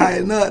lie,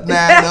 tighten up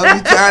now.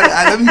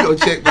 Let me go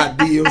check my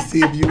DM,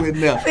 see if you in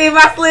there. See if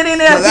I slid in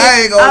there. Cause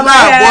I ain't gonna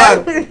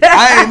lie, boy.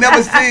 I ain't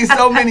never seen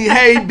so many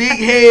big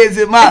heads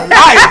in my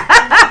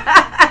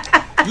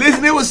life.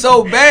 Listen, it was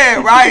so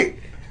bad, right?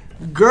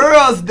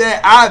 Girls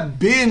that I've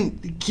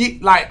been,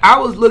 like, I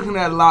was looking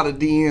at a lot of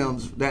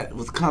DMs that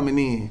was coming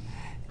in.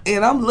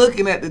 And I'm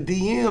looking at the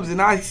DMs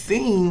and I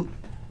seen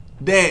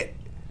that,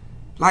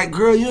 like,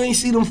 girl, you ain't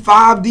see them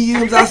 5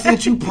 DMs I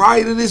sent you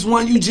prior to this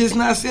one you just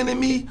not sending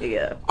me?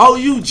 Yeah. Oh,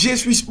 you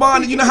just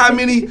responded. You know how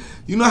many,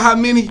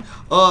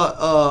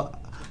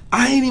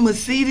 I ain't even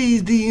see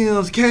these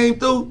DMs came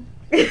through.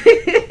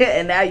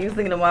 And now you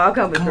seen them all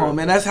coming through. Come on,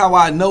 man. That's how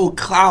I know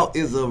clout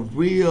is a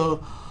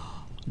real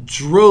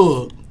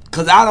drug.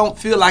 Because I don't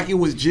feel like it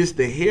was just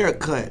the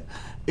haircut.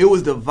 It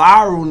was the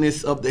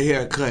viralness of the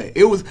haircut.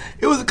 It was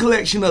a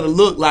collection of the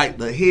look, like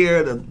the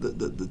hair,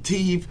 the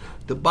teeth,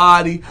 the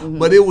body. Mm-hmm.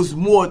 But it was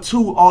more,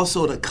 too,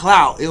 also the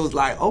clout. It was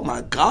like, oh,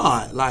 my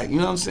God. Like, you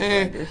know what I'm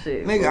saying?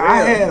 Nigga, I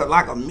had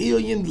like 1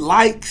 million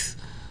likes.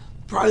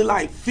 Probably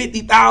like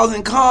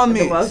 50,000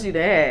 comments. The most you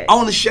had.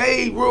 On the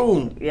Shade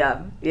Room.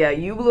 Yeah,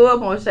 you blew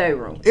up on Shade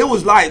Room. It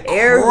was like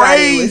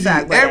crazy.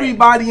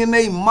 Everybody and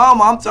they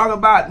mama. I'm talking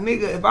about,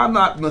 nigga, if I'm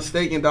not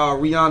mistaken,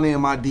 dog, Rihanna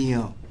in my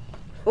DM.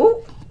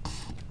 Ooh.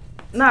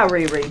 Not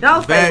Riri.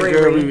 Don't say Bad Riri.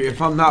 girl Riri.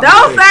 If I'm not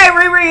Don't mistaken. say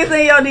Riri is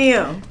in your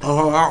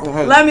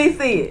DM. Let me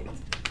see it.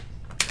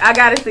 I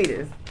gotta see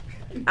this.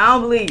 I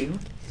don't believe you.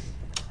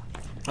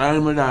 I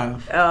ain't gonna die.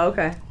 Oh,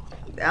 okay.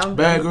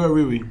 Bad girl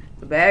Riri.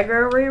 Bad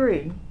girl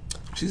Riri.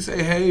 She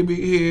say, hey, big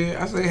head.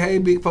 I say, hey,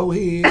 big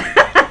forehead.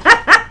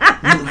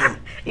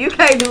 You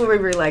can't do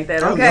Riri like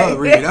that, okay? I love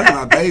Riri. That's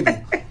my baby.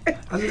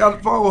 I just got to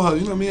follow her.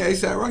 You know me and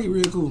A$AP Rocky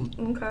real cool.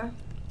 Okay.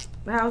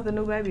 How's the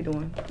new baby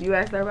doing? You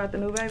asked her about the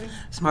new baby?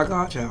 It's my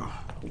godchild.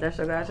 That's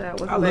your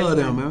godchild? What's I the baby love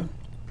them, name? man.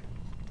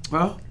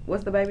 Huh?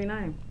 What's the baby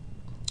name?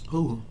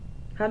 Who?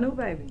 Her new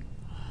baby.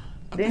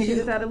 Didn't she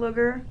just have a little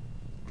girl?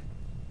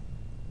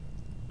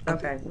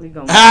 Okay, we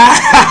gonna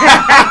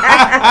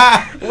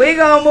we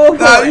gonna move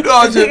forward. You know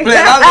I'm just playing.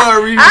 I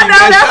love Riri. I know,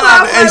 man. that's why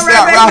I'm Shout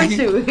out right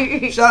to A$AP with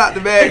you. Shout out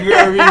to bad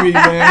girl Riri,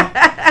 man.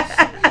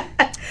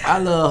 I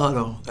love her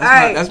though.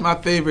 That's my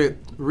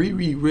favorite.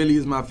 Riri really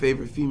is my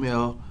favorite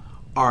female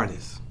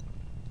artist.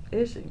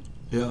 Is she?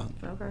 Yeah.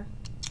 Okay.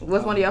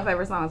 What's one of your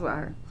favorite songs about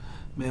her?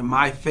 Man,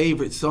 my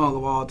favorite song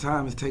of all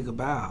time is "Take a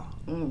Bow."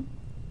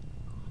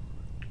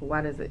 Why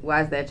is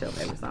that your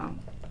favorite song?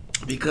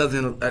 Because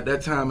at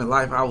that time in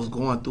life, I was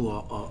going through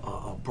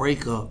a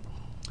breakup.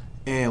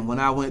 And when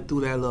I went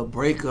through that little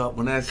breakup,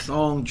 when that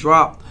song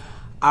dropped,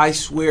 I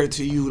swear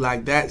to you,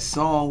 like, that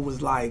song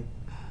was like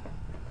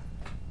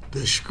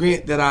the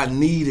strength that I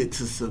needed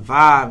to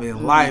survive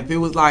in life. It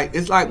was like,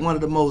 it's like one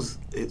of the most,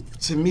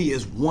 to me,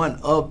 it's one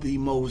of the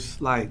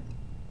most like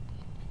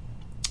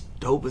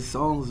dopest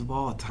songs of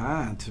all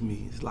time to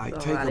me. It's like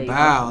Take a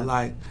Bow,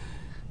 like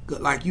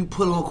you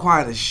put on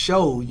quite a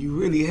show. You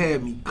really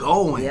had me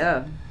going.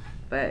 Yeah.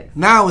 Facts.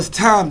 Now it's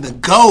time to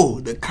go.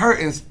 The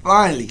curtain's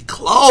finally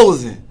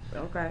closing.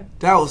 Okay.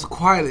 That was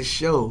quite a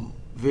show.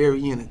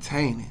 Very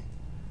entertaining.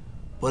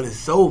 But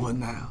it's over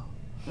now.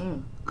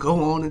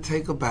 Go on and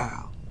take a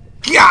bow.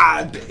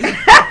 God damn.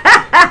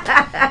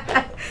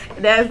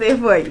 That's it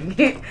for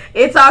you.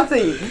 It talked to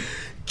you.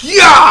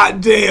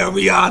 God damn,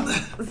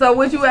 Rihanna. So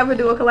would you ever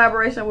do a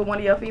collaboration with one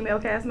of your female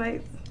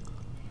castmates?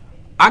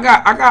 I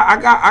got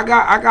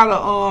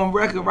a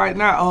record right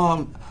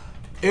now.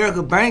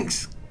 Erica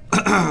Banks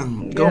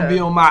gonna be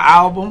on my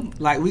album.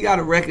 Like, we got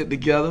a record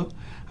together.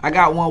 I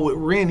got one with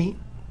Rennie.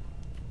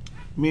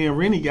 Me and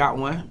Rennie got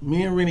one.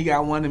 Me and Rennie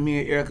got one, and me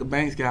and Erica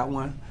Banks got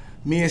one.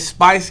 Me and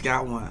Spice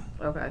got one.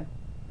 Okay.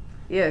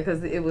 Yeah,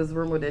 because it was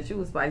rumored that you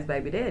was Spice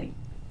baby daddy.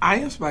 I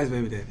am Spice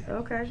baby daddy.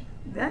 Okay.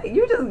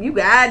 You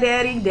got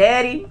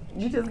daddy.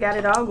 You just got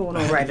it all going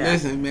on right now.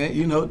 Listen, man,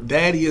 you know,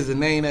 daddy is a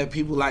name that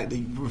people like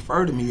to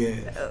refer to me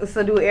as.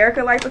 So do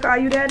Erica like to call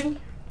you daddy?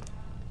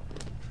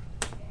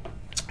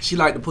 She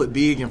like to put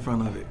big in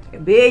front of it.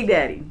 Big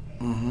daddy.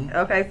 Mm-hmm.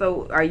 Okay,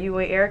 so are you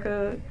and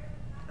Erica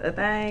a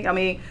thing? I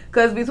mean,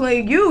 because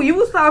between you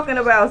was talking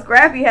about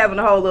Scrappy having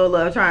a whole little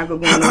love triangle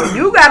going on.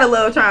 You got a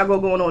love triangle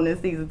going on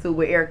in season 2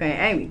 with Erica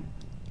and Amy.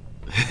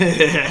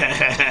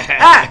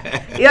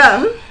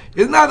 Yeah.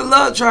 It's not a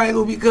love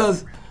triangle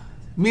because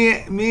me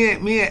and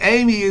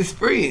Amy is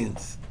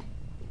friends.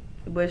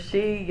 But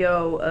she,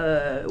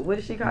 what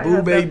did she call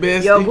Boo baby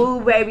bestie. Yo,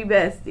 boo baby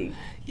bestie.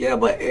 Yeah,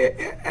 but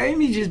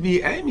Amy just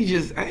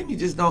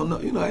don't know.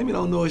 You know, Amy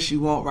don't know what she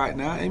want right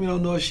now. Amy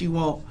don't know if she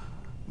want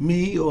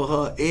me or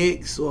her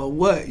ex or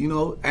what. You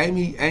know,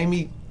 Amy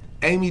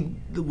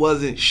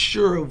wasn't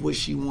sure of what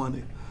she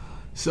wanted.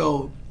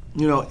 So,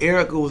 you know,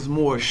 Erica was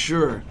more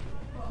sure.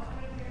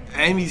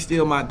 Amy's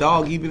still my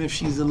dog, even if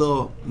she's a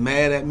little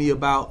mad at me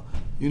about,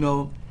 you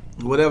know,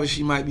 whatever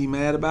she might be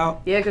mad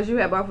about. Yeah, because you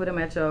had both of them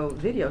at your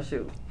video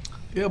shoot.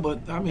 Yeah,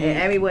 but I mean, and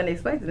Amy wasn't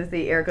expecting to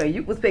see Erica.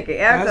 You was picking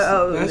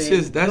Erica. That's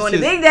just the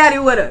big daddy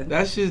with her.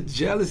 That's just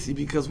jealousy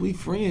because we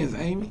friends,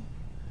 Amy.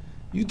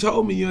 You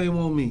told me you ain't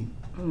want me,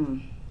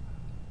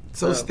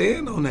 so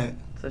stand on that.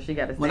 So she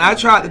got to. When I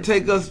tried to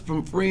take us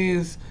from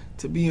friends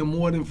to being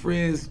more than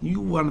friends, you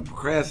want to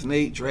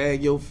procrastinate,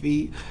 drag your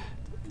feet,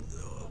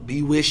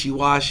 be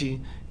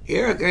wishy-washy.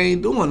 Erica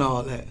ain't doing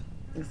all that.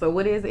 So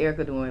what is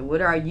Erica doing? What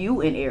are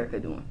you and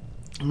Erica doing?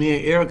 Me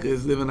and Erica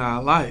is living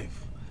our life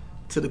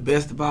to the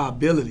best of our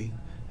ability,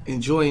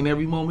 enjoying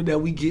every moment that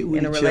we get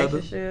with each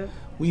other.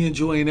 We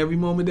enjoying every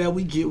moment that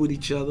we get with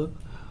each other.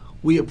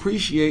 We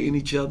appreciating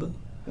each other.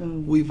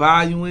 We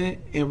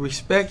valuing and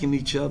respecting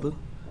each other.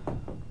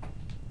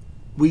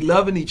 We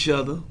loving each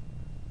other,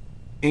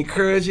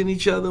 encouraging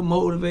each other,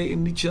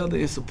 motivating each other,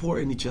 and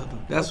supporting each other.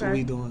 That's what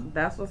we doing.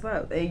 That's what's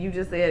up. And you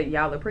just said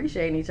y'all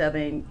appreciating each other.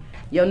 And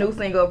your new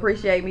single,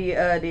 Appreciate Me,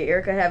 did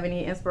Erica have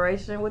any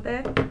inspiration with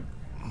that?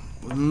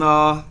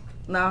 No.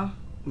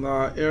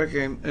 No, Erica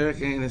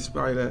ain't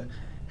inspired that.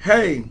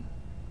 Hey.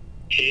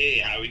 Hey,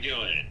 how we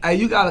doing? Hey,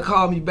 you gotta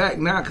call me back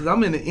now because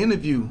I'm in an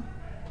interview.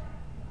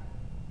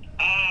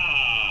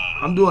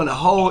 I'm doing a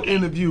whole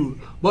interview.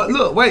 But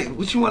look, wait,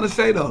 what you want to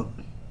say though?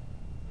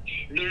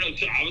 No.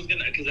 So I was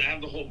gonna, because I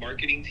have the whole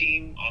marketing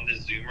team on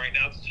this Zoom right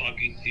now to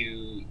talking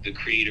to the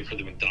creator for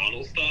the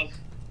McDonald's stuff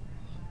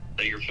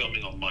that you're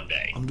filming on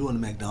Monday. I'm doing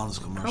the McDonald's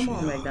commercial. Come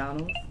on,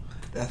 y'all.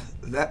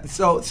 McDonald's.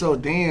 So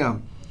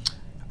damn.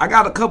 I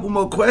got a couple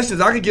more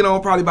questions. I could get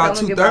on probably about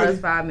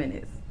 2:30. 5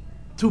 minutes.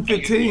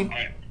 2:15. All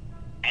right.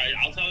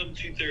 I'll tell them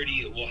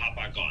 2:30. We'll hop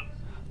back on.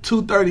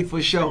 2:30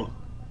 for sure.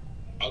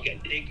 Okay.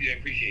 Thank you. I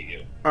appreciate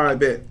you. All right,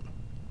 bet.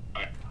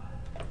 All right.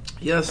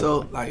 Yeah.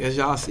 So like as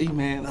y'all see,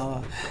 man.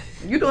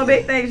 You doing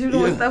big things. You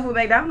doing stuff with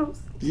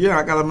McDonald's. Yeah,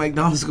 I got a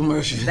McDonald's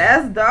commercial.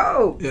 That's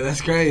dope. Yeah,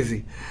 that's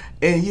crazy.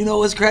 And you know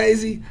what's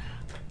crazy?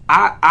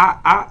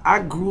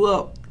 I grew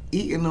up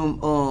eating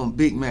them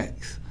Big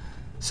Macs.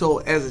 So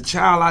as a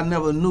child, I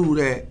never knew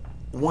that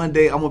one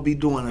day I'm gonna be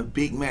doing a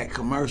Big Mac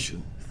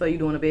commercial. So you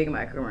doing a Big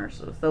Mac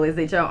commercial? So is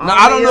it your own? Now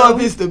I don't know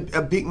if it's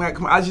a Big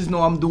Mac. I just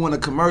know I'm doing a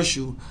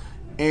commercial,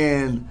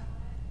 and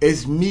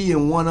it's me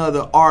and one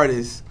other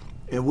artist,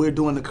 and we're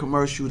doing the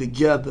commercial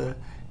together.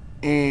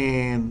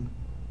 And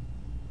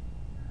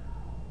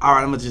all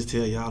right, I'm gonna just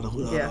tell y'all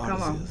who the other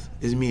artist is.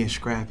 It's me and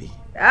Scrappy.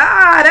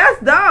 Ah, that's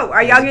dope.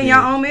 Are y'all getting your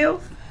own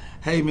meals?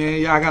 Hey man,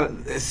 y'all got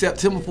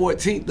September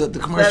 14th. The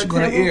commercial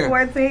gonna air.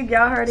 September 14th,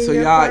 y'all heard it. So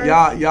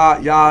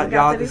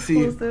y'all can see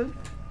it.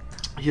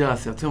 Yeah,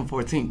 September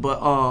 14th. But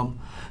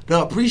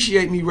the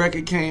Appreciate Me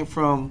record came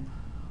from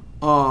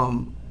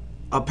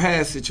a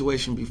past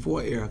situation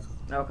before Erica.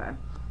 Okay.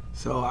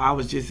 So I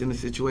was just in a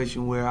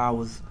situation where I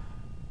was,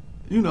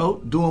 you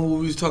know, doing what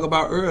we was talking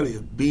about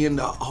earlier, being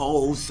the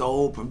whole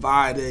soul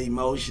provider,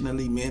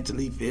 emotionally,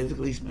 mentally,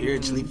 physically,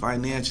 spiritually,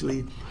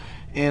 financially.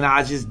 and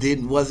I just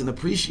wasn't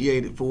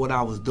appreciated for what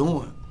I was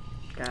doing.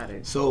 Got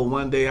it. So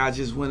one day I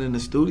just went in the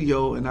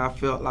studio and I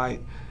felt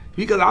like,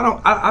 because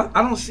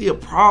I don't see a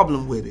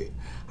problem with it.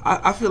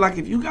 I feel like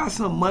if you got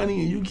some money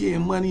and you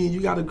getting money and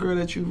you got a girl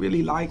that you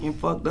really like and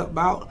fucked up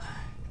about,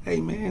 hey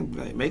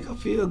man, make her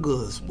feel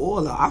good.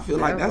 Spoil her. I feel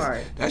like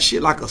that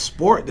shit like a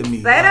sport to me.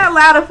 Say that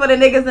louder for the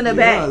niggas in the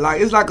back. Yeah, like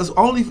it's like it's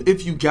only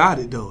if you got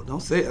it though.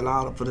 Don't say it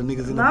louder for the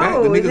niggas in the back.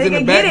 No, the if niggas in the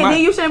nigga back get it,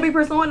 then you shouldn't be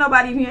pursuing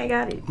nobody if you ain't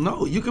got it.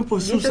 No, you can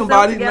pursue Get yourself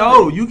somebody. together.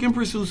 No, you can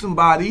pursue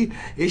somebody.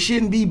 It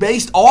shouldn't be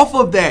based off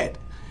of that.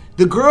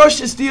 The girl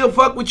should still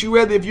fuck with you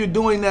whether if you're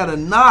doing that or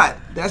not.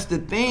 That's the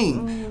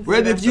thing.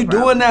 Whether if you're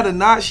doing that or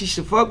not, she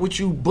should fuck with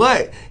you.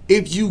 But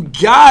if you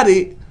got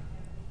it,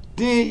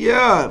 then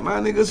yeah, my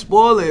nigga,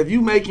 spoiler. If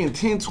you making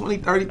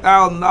 $10,000, $20,000,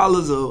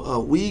 $30,000 a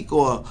week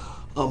or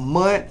a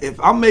month, if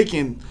I'm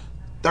making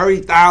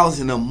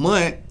 $30,000 a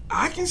month,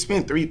 I can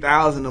spend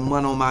 $3,000 a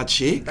month on my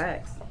chick.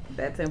 Facts.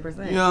 That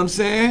 10%. You know what I'm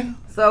saying?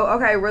 So,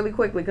 okay, really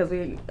quickly, because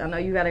I know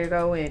you got to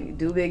go and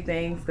do big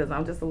things, because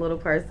I'm just a little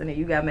person, and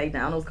you got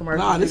McDonald's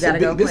commercials. Nah, this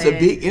is a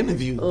big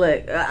interview.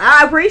 Look,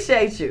 I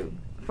appreciate you.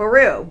 For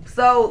real.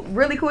 So,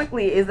 really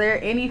quickly, is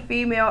there any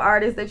female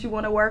artists that you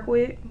want to work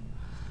with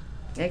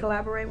and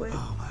collaborate with?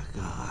 Oh, my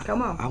God.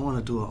 Come on. I want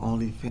to do an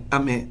OnlyFans.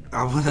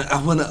 I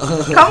want to.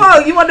 Come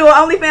on, you want to do an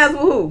OnlyFans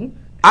with who?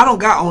 I don't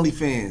got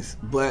OnlyFans,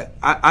 but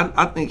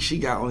I think she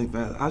got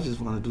OnlyFans. I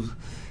just want to do.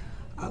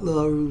 I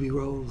love Ruby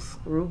Rose.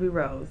 Ruby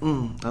Rose.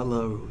 I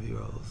love Ruby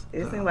Rose.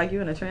 It seems like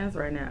you're in a trance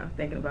right now,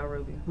 thinking about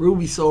Ruby.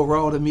 Ruby's so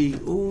raw to me.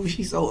 Ooh,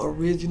 she's so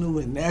original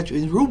and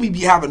natural. And Ruby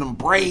be having them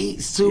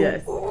braids too.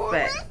 Yes,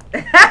 fact.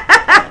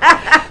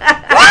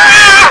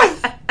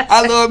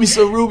 I love me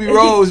some Ruby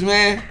Rose,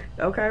 man.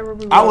 Okay,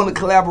 Ruby Rose. I want to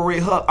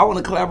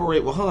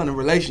collaborate with her in a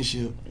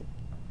relationship.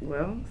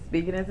 Well,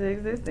 speaking into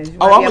existence.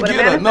 I'm gonna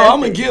get her. No,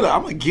 I'm gonna get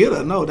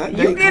her. No, that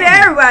you get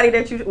everybody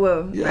that you.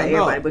 Well, yeah, not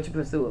everybody, but you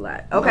pursue a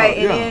lot.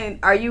 Okay, then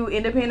are you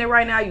independent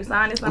right now? You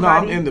signed to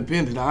somebody? No, I'm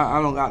independent.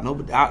 I don't got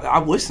nobody. I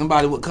wish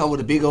somebody would come with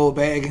a big old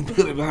bag and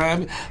put it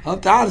behind me.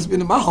 I'm tired of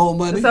spending my whole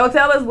money. So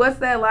tell us, what's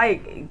that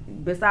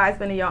like? Besides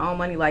spending your own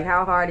money, like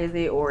how hard is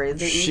it, or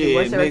is it easy?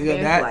 What's your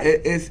experience like?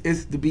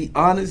 It's to be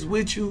honest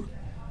with you.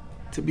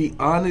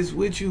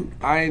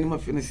 I ain't even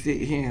finna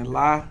sit here and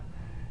lie.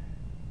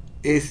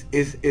 It's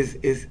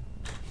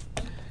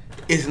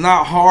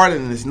not hard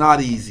and it's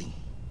not easy.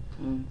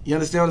 You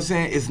understand what I'm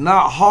saying? It's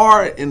not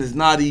hard and it's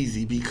not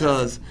easy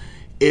because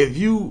if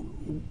you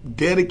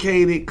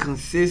dedicated,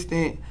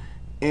 consistent,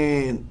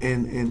 and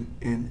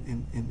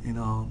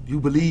you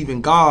believe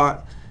in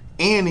God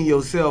and in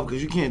yourself,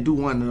 because you can't do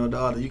one or the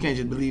other. You can't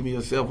just believe in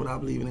yourself without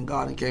believing in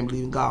God, and you can't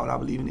believe in God without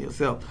believing in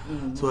yourself.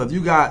 So if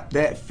you got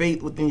that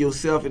faith within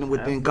yourself and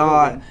within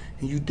God,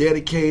 and you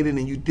dedicated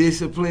and you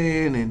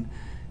disciplined and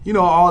you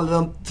know, all of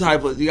them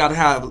type of, you got to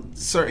have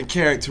certain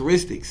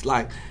characteristics.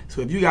 Like,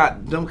 so if you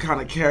got them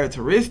kind of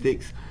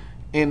characteristics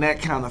and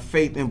that kind of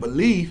faith and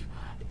belief,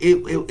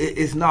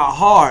 it's not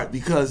hard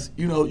because,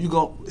 you know, you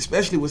go,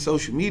 especially with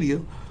social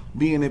media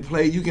being in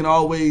play, you can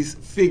always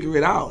figure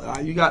it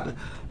out. You got to,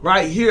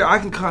 right here, I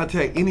can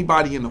contact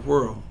anybody in the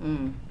world.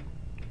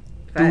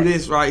 Through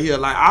this right here.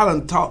 Like, I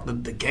done talked to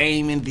the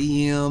game in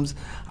DMs.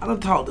 I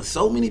done talked to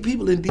so many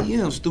people in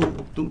DMs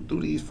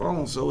through these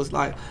phones. So it's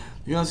like,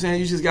 you know what I'm saying?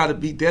 You just got to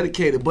be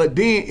dedicated. But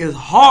then it's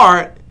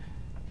hard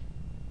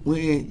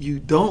when you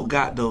don't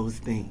got those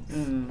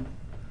things.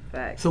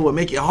 So what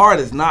make it hard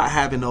is not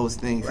having those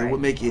things. Right. And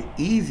what make it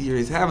easier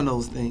is having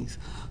those things.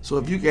 So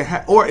if you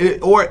can or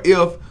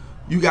if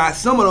you got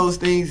some of those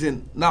things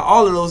and not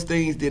all of those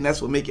things, then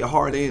that's what make it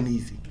hard and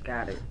easy.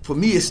 Got it. For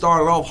me, it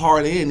started off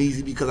hard and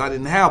easy because I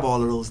didn't have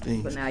all of those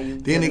things. But now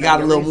then it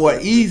got a little more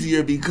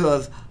easier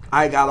because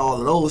I got all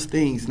of those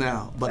things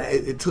now. But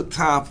it took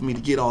time for me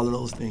to get all of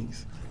those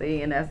things.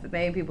 See, and that's the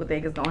thing. People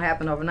think it's gonna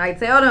happen overnight.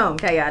 Tell them,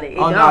 Khaotic.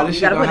 No, you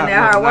gotta put in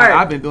that hard work.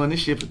 I've been doing this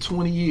shit for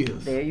 20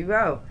 years. There you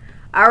go.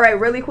 All right,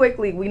 really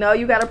quickly, we know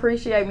you gotta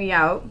appreciate me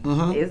out.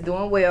 It's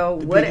doing well.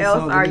 What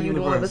else are you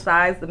doing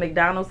besides the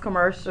McDonald's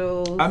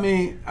commercials? I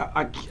mean,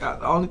 the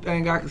only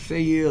thing I can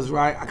say is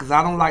right because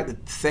I don't like to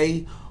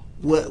say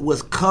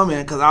what's coming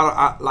because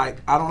I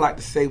don't like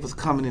to say what's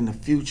coming in the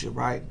future,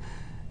 right?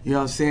 You know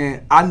what I'm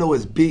saying? I know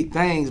it's big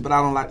things, but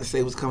I don't like to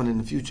say what's coming in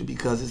the future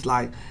because it's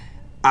like.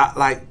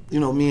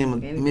 Me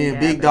and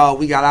Big Dog,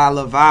 we got our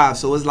little vibe.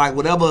 So it's like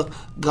whatever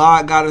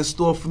God got in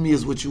store for me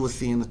is what you will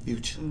see in the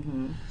future.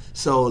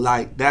 So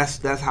like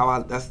that's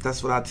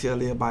what I tell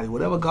everybody.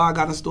 Whatever God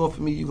got in store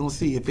for me, you're gonna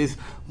see. If it's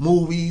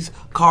movies,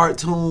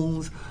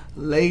 cartoons,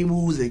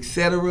 labels,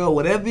 etc.,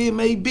 whatever it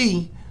may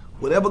be,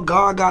 whatever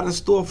God got in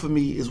store for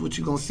me is what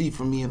you're gonna see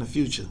from me in the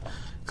future.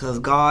 Because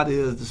God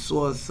is the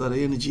source of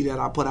the energy that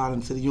I put out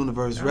into the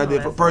universe. Whether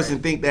if a person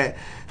think that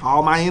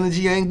all my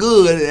energy ain't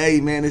good,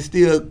 hey man, it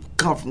still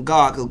come from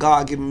God. Because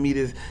God giving me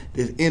this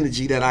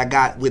energy that I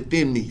got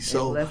within me.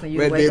 So you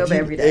wake up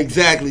every day.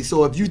 Exactly.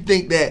 So if you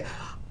think that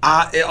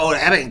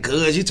That ain't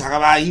good. You talk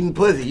about eating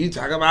pussy. You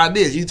talk about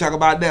this. You talk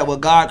about that. Well,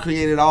 God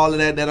created all of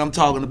that I'm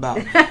talking about.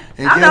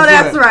 And I know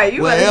that's right.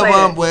 You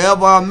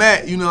wherever I'm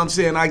at, you know what I'm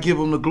saying, I give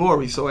him the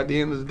glory. So at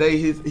the end of the day,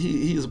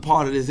 he's a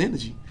part of this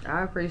energy.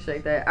 I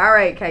appreciate that. All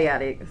right,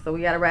 Khaotic. So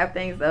we got to wrap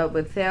things up,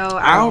 but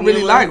I don't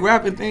really like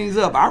wrapping things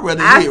up. I'd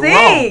rather hit raw.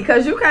 I see,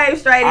 because you came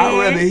straight in. I'd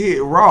rather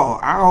hit raw.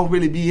 I don't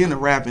really be into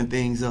wrapping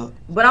things up.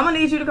 But I'm going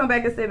to need you to come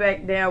back and sit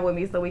back down with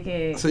me so we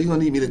can... So you're going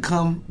to need me to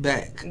come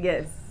back?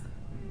 Yes.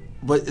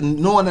 But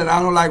knowing that I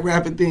don't like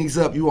wrapping things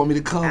up, you want me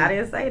to come I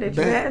didn't say that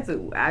back? You had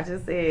to. I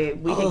just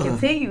said we can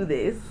continue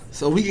this.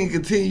 So we can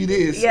continue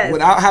this yes.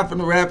 without having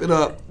to wrap it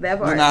up that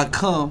part. When I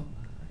come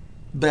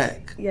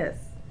back. Yes.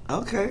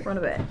 Okay. Front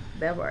of back.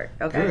 That part.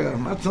 Okay. Girl,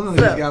 my tongue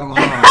just got on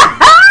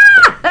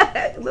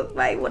hard. Looks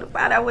like you want to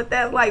find out what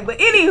that's like. But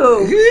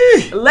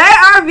anywho,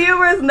 let our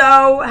viewers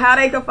know how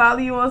they can follow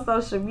you on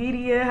social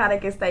media, how they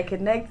can stay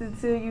connected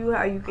to you,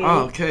 how you can...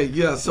 Okay,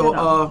 yeah.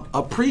 So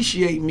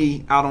appreciate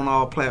me out on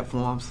all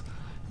platforms.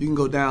 You can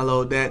go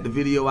download that, the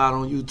video out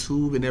on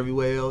YouTube and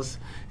everywhere else.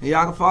 And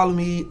y'all can follow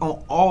me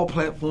on all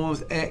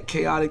platforms at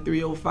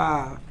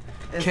Khaotic305.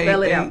 And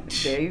spell it out.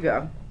 There you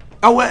go.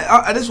 Oh,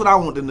 well, that's what I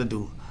want them to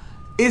do.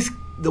 It's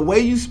the way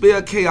you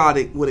spell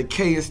chaotic with a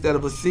K instead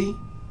of a C,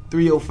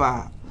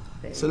 305.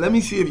 So let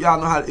me see if y'all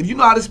know how. If you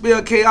know how to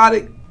spell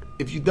chaotic,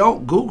 if you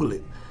don't, Google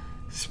it.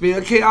 Spell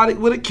chaotic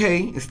with a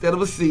K instead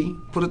of a C.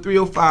 Put a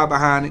 305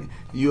 behind it.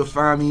 You'll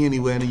find me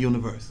anywhere in the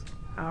universe.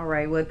 All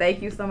right. Well,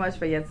 thank you so much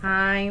for your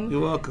time.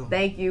 You're welcome.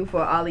 Thank you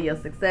for all of your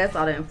success,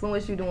 all the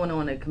influence you're doing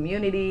on the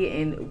community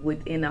and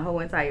within the whole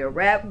entire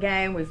rap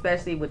game,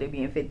 especially with it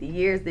being 50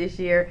 years this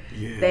year.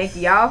 Yes. Thank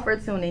y'all for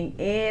tuning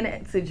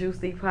in to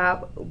Juicy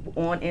Pop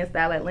on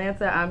InStyle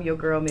Atlanta. I'm your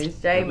girl, Miss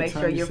J. Make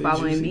sure you're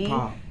following me.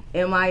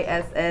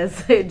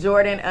 MISS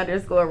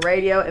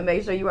Jordan_radio, and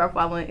make sure you are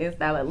following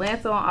InStyle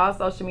Atlanta on all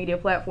social media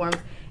platforms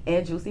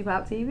and Juicy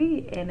Pop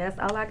TV. And that's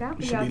all I got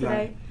for y'all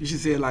today. You should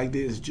say it like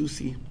this,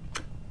 Juicy.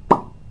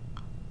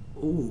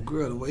 Ooh,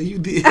 girl, the way you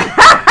did.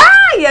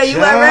 Yeah, you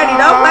weren't ready.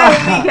 Don't play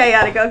with me,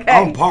 Khaotic, okay?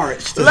 I'm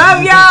parched.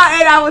 Love y'all,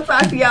 and I will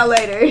talk to y'all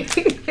later.